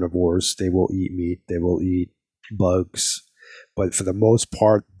omnivores. They will eat meat. They will eat bugs. But for the most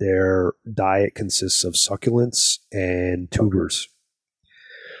part, their diet consists of succulents and tubers.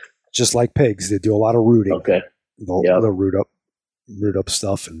 Just like pigs, they do a lot of rooting. Okay. They'll root up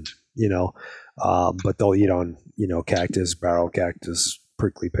stuff, and But they'll eat on, cactus, barrel cactus,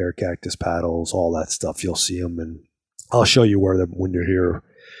 prickly pear cactus paddles, all that stuff. You'll see them, and I'll show you where when you're here,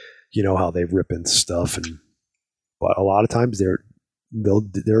 how they rip into stuff. But a lot of times they're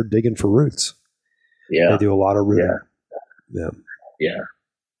digging for roots. Yeah. They do a lot of rooting. Yeah.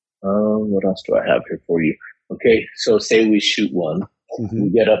 What else do I have here for you? Okay, so say we shoot one, we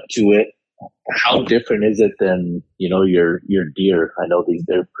get up to it. How different is it than, your deer? I know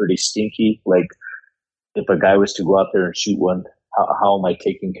they're pretty stinky. Like, if a guy was to go out there and shoot one, how am I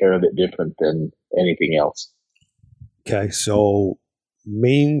taking care of it different than anything else? Okay, so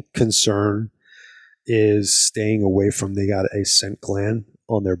main concern is staying away from, they got a scent gland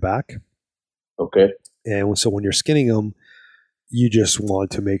on their back. Okay. And so when you're skinning them, you just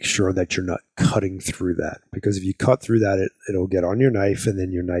want to make sure that you're not cutting through that, because if you cut through that, it'll get on your knife, and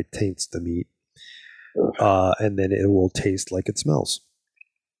then your knife taints the meat, and then it will taste like it smells.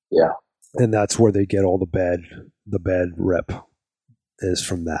 Yeah, and that's where they get all the bad rep is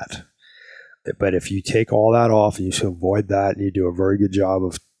from that. But if you take all that off and you should avoid that, and you do a very good job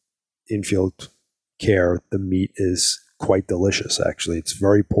of infield care, the meat is quite delicious. Actually, it's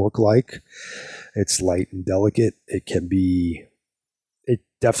very pork-like. It's light and delicate. It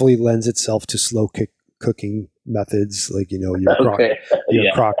definitely lends itself to slow cooking methods, like, your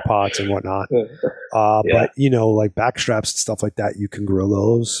crock pots and whatnot. But, like backstraps and stuff like that, you can grill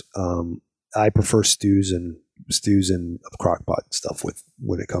those. I prefer stews and crock pot stuff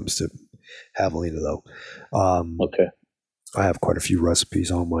when it comes to javelina, though. Okay. I have quite a few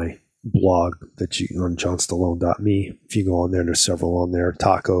recipes on my blog that you on johnstallone.me. If you go on there, there's several on there,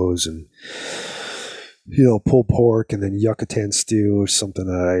 tacos and pulled pork, and then Yucatan stew, is something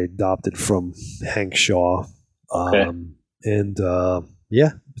that I adopted from Hank Shaw. Okay.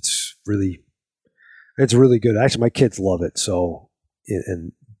 It's really good. Actually, my kids love it. So,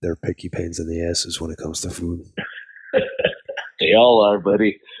 and they're picky pains in the asses when it comes to food. They all are,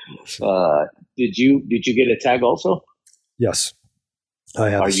 buddy. Did you get a tag also? Yes, I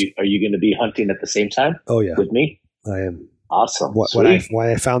have. Are you going to be hunting at the same time? Oh yeah, with me. I am. Awesome. When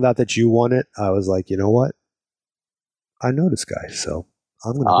I found out that you won it, I was like, you know what? I know this guy, so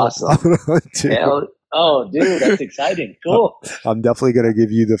I'm going to hunt too. Oh, dude, that's exciting. Cool. I'm definitely going to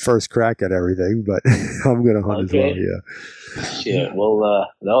give you the first crack at everything, but I'm going to hunt as well. Yeah. Shit. Well,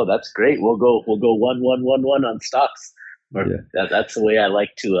 no, that's great. We'll go 1-1-1-1 on stocks. Yeah. That's the way I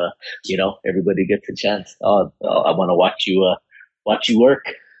like to, everybody gets a chance. I want to watch you work.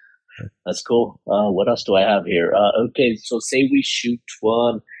 That's cool. What else do I have here? Okay, so say we shoot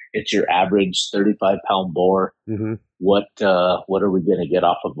one. It's your average 35-pound boar. Mm-hmm. What are we going to get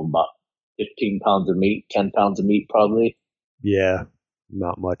off of them? About 15 pounds of meat, 10 pounds of meat, probably. Yeah,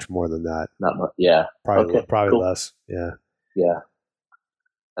 not much more than that. Not much. Yeah, probably cool. less. Yeah.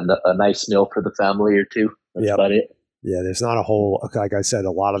 And a nice meal for the family or two. That's about it. Yeah, there's not a whole. Like I said,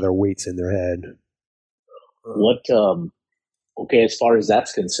 a lot of their weight's in their head. What? Okay, as far as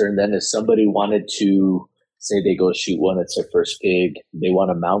that's concerned, then if somebody wanted to say they go shoot one, it's their first pig, they want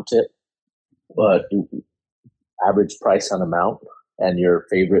to mount it, but average price on a mount and your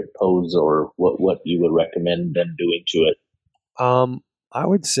favorite pose or what you would recommend them doing to it? I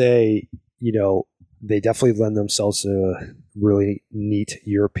would say, they definitely lend themselves to a really neat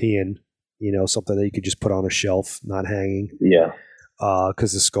European, something that you could just put on a shelf, not hanging. Yeah.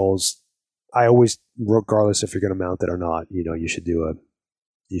 Because the skulls, I always, regardless if you're going to mount it or not, you should do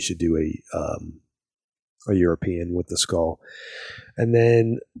a European with the skull. And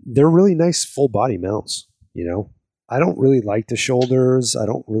then they're really nice full body mounts. I don't really like the shoulders. I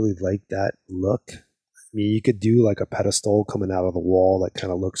don't really like that look. I mean, you could do like a pedestal coming out of the wall that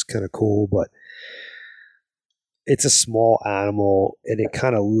kind of looks kind of cool, but it's a small animal and it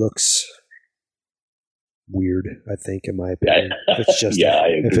kind of looks weird, I think, in my opinion. If it's just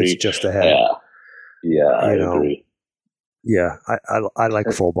if it's just a head. Yeah, I agree. Yeah, I like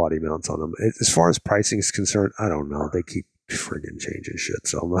full body mounts on them. As far as pricing is concerned, I don't know. They keep friggin' changing shit,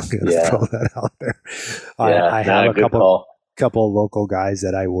 so I'm not going to throw that out there. I have a couple of local guys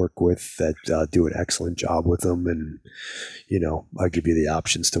that I work with that do an excellent job with them, and I give you the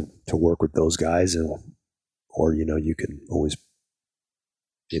options to work with those guys, or you can always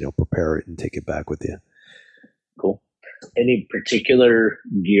prepare it and take it back with you. Cool. Any particular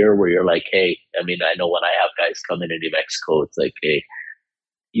gear where you're like, hey, I mean, I know when I have guys come into New Mexico, it's like, hey,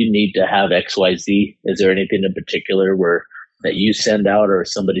 you need to have XYZ. Is there anything in particular that you send out, or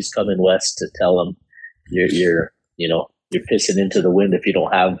somebody's coming west to tell them you're pissing into the wind if you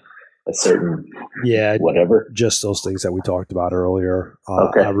don't have a certain whatever? Just those things that we talked about earlier.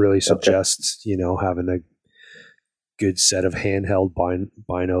 Okay. I really suggest having a good set of handheld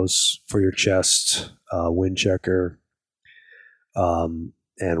binos for your chest, wind checker, and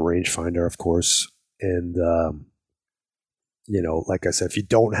rangefinder, of course. And, like I said, if you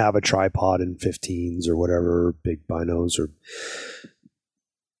don't have a tripod in 15s or whatever, big binos, or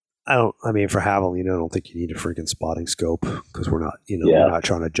for javelina, I don't think you need a freaking spotting scope, because we're not, we're not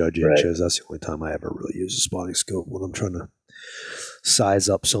trying to judge inches. That's the only time I ever really use a spotting scope, when I'm trying to size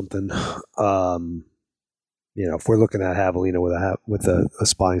up something. If we're looking at javelina with a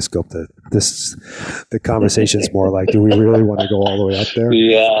spotting scope, the conversation is more like, do we really want to go all the way up there?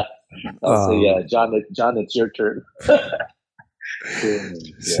 Yeah. John, it's your turn.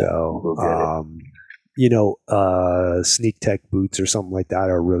 Sneak Tech boots or something like that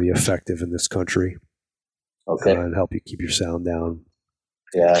are really effective in this country. Okay. And help you keep your sound down.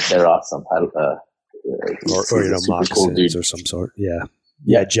 Yeah, they're awesome. Or moccasins cool or some sort. Yeah.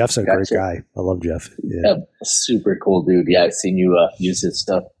 Yeah, Jeff's a great guy. I love Jeff. Yeah, super cool dude. Yeah, I've seen you use his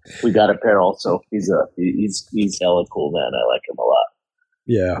stuff. We got a pair also. He's hella cool, man. I like him a lot.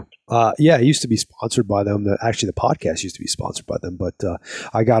 Yeah. It used to be sponsored by them. Actually, the podcast used to be sponsored by them, but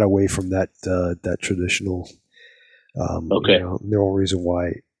I got away from that traditional. Okay. The only reason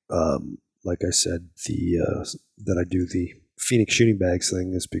why, like I said, that I do the Phoenix shooting bags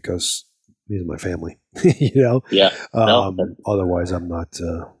thing is because these are my family. Yeah. Otherwise, I'm not.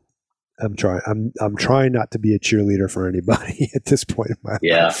 I'm trying not to be a cheerleader for anybody at this point in my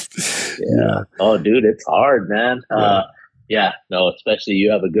life. Yeah. Oh, dude, it's hard, man. Especially you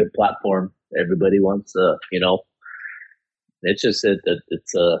have a good platform. Everybody wants it's just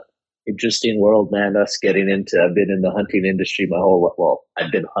it's a interesting world, man. I've been in the hunting industry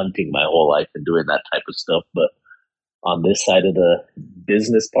I've been hunting my whole life and doing that type of stuff, but on this side of the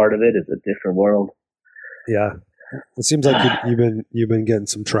business part of it, it's a different world. Yeah. It seems like you've been getting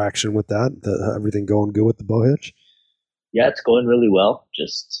some traction with that. Everything going good with the bow hitch? Yeah, it's going really well.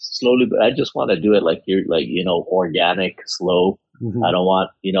 Just slowly, but I just want to do it organic, slow. Mm-hmm. I don't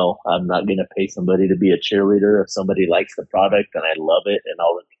want, I'm not going to pay somebody to be a cheerleader. If somebody likes the product and I love it, and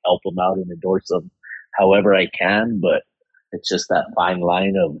I'll help them out and endorse them however I can. But it's just that fine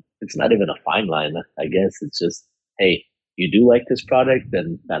line it's not even a fine line, I guess. It's just, hey, you do like this product,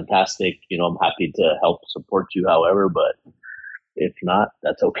 then fantastic. I'm happy to help support you however, but if not,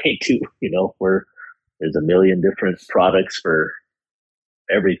 that's okay too. There's a million different products for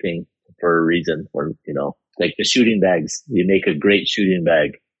everything for a reason. Or, like the shooting bags, you make a great shooting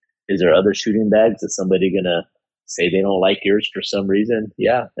bag. Is there other shooting bags? Is somebody going to say they don't like yours for some reason?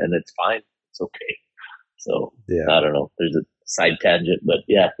 Yeah. And it's fine. It's okay. So I don't know. There's a side tangent, but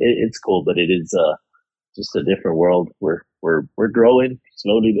yeah, it's cool, but it is, just a different world. We're growing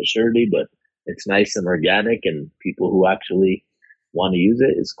slowly but surely, but it's nice and organic, and people who actually want to use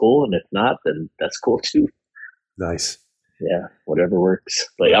it is cool. And if not, then that's cool too. Nice. Yeah, whatever works.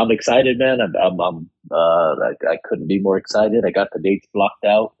 But I'm excited, man. I couldn't be more excited. I got the dates blocked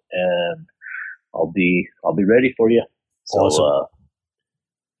out, and I'll be ready for you. So awesome.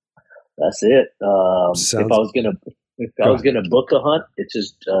 That's it. If I was gonna book a hunt, it's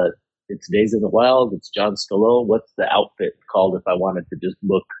just it's Days in the Wild. It's John Stallone. What's the outfit called if I wanted to just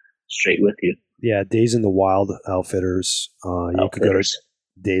book straight with you? Yeah, Days in the Wild Outfitters. You could go to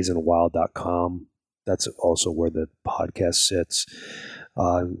daysinthewild.com. That's also where the podcast sits.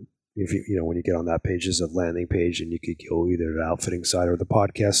 If when you get on that page, there's a landing page, and you could go either to the outfitting side or the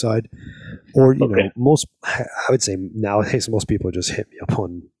podcast side. Or I would say nowadays most people just hit me up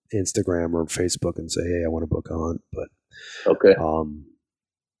on Instagram or Facebook and say, "Hey, I want to book a hunt." But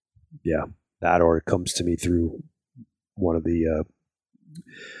that, or it comes to me through one of the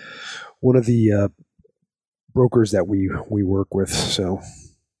brokers that we work with. So,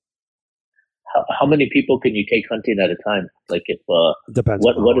 how many people can you take hunting at a time? Like, if depends.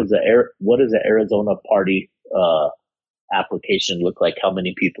 What does the Arizona party application look like? How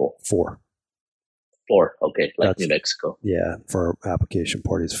many people? 4. Okay, like New Mexico. Yeah, for application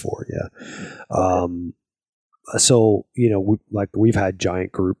parties 4. Yeah. Okay. So, we've had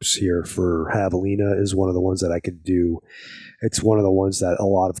giant groups here. For javelina is one of the ones that I could do. It's one of the ones that a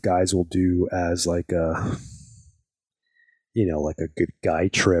lot of guys will do as like a good guy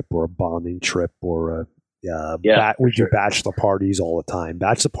trip or a bonding trip, or we do bachelor parties all the time.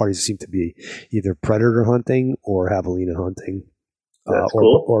 Bachelor parties seem to be either predator hunting or javelina hunting,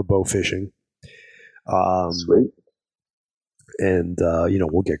 or bow fishing. Sweet. And,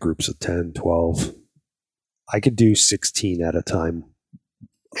 we'll get groups of 10, 12. I could do 16 at a time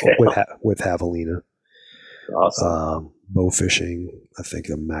with javelina. Awesome. Bow fishing, I think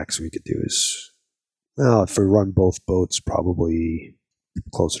the max we could do is, if we run both boats, probably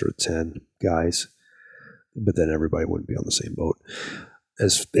closer to 10 guys. but then everybody wouldn't be on the same boat.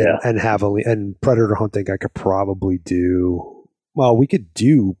 Yeah. And predator hunting, I could probably do. Well, we could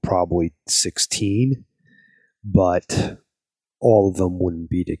do probably 16, but all of them wouldn't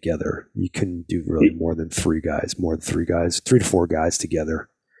be together. You couldn't do really more than 3 guys, 3 to 4 guys together.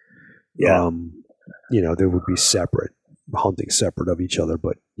 Yeah. They would be separate, hunting separate of each other,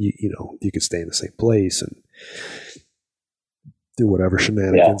 but you could stay in the same place and do whatever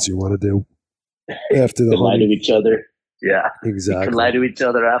shenanigans you want to do after the hunting. Lie to each other. Yeah. Exactly. You can lie to each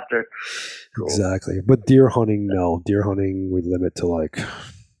other after. Cool. Exactly. But deer hunting, no. Deer hunting, we limit to like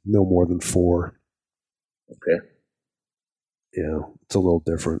no more than 4. Okay. Yeah, it's a little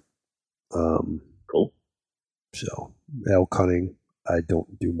different. Cool. So elk hunting, I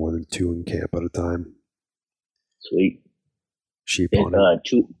don't do more than 2 in camp at a time. Sweet. Sheep hunting.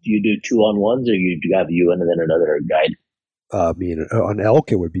 Do you do 2-on-1s, or you do have you and then another guide? On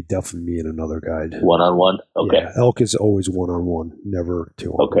elk, it would be definitely me and another guide. 1-on-1? Okay. Yeah, elk is always 1-on-1, never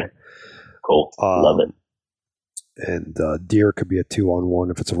 2-on-1. Okay. Cool. Love it. And deer could be a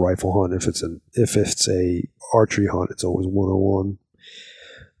 2-on-1 if it's a rifle hunt. If it's a archery hunt, it's always 1-on-1.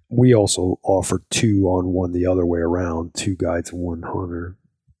 We also offer 2-on-1 the other way around, 2 guides and 1 hunter.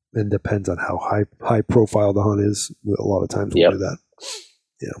 And depends on how high profile the hunt is. A lot of times we'll do that.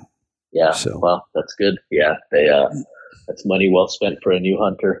 Yeah. Yeah. So, well, that's good. Yeah. That's money well spent for a new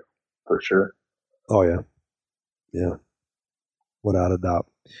hunter, for sure. Oh yeah. Yeah. Without a doubt.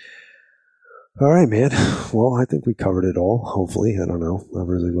 All right, man. Well, I think we covered it all. Hopefully, I don't know. I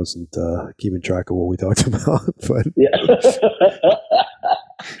really wasn't keeping track of what we talked about, but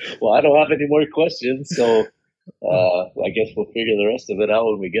Well, I don't have any more questions, so I guess we'll figure the rest of it out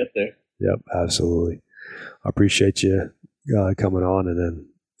when we get there. Yep, absolutely. I appreciate you coming on,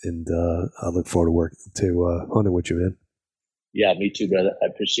 and I look forward to hunting with you, man. Yeah, me too, brother. I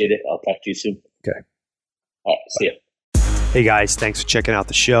appreciate it. I'll talk to you soon. Okay. All right. See ya. Hey guys, thanks for checking out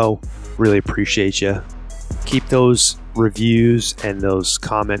the show. Really appreciate you. Keep those reviews and those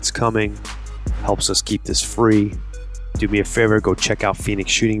comments coming. Helps us keep this free. Do me a favor, go check out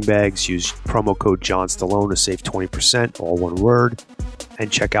Phoenix Shooting Bags. Use promo code John Stallone to save 20%, all one word. And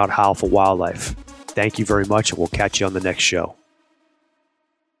check out Howl for Wildlife. Thank you very much, and we'll catch you on the next show.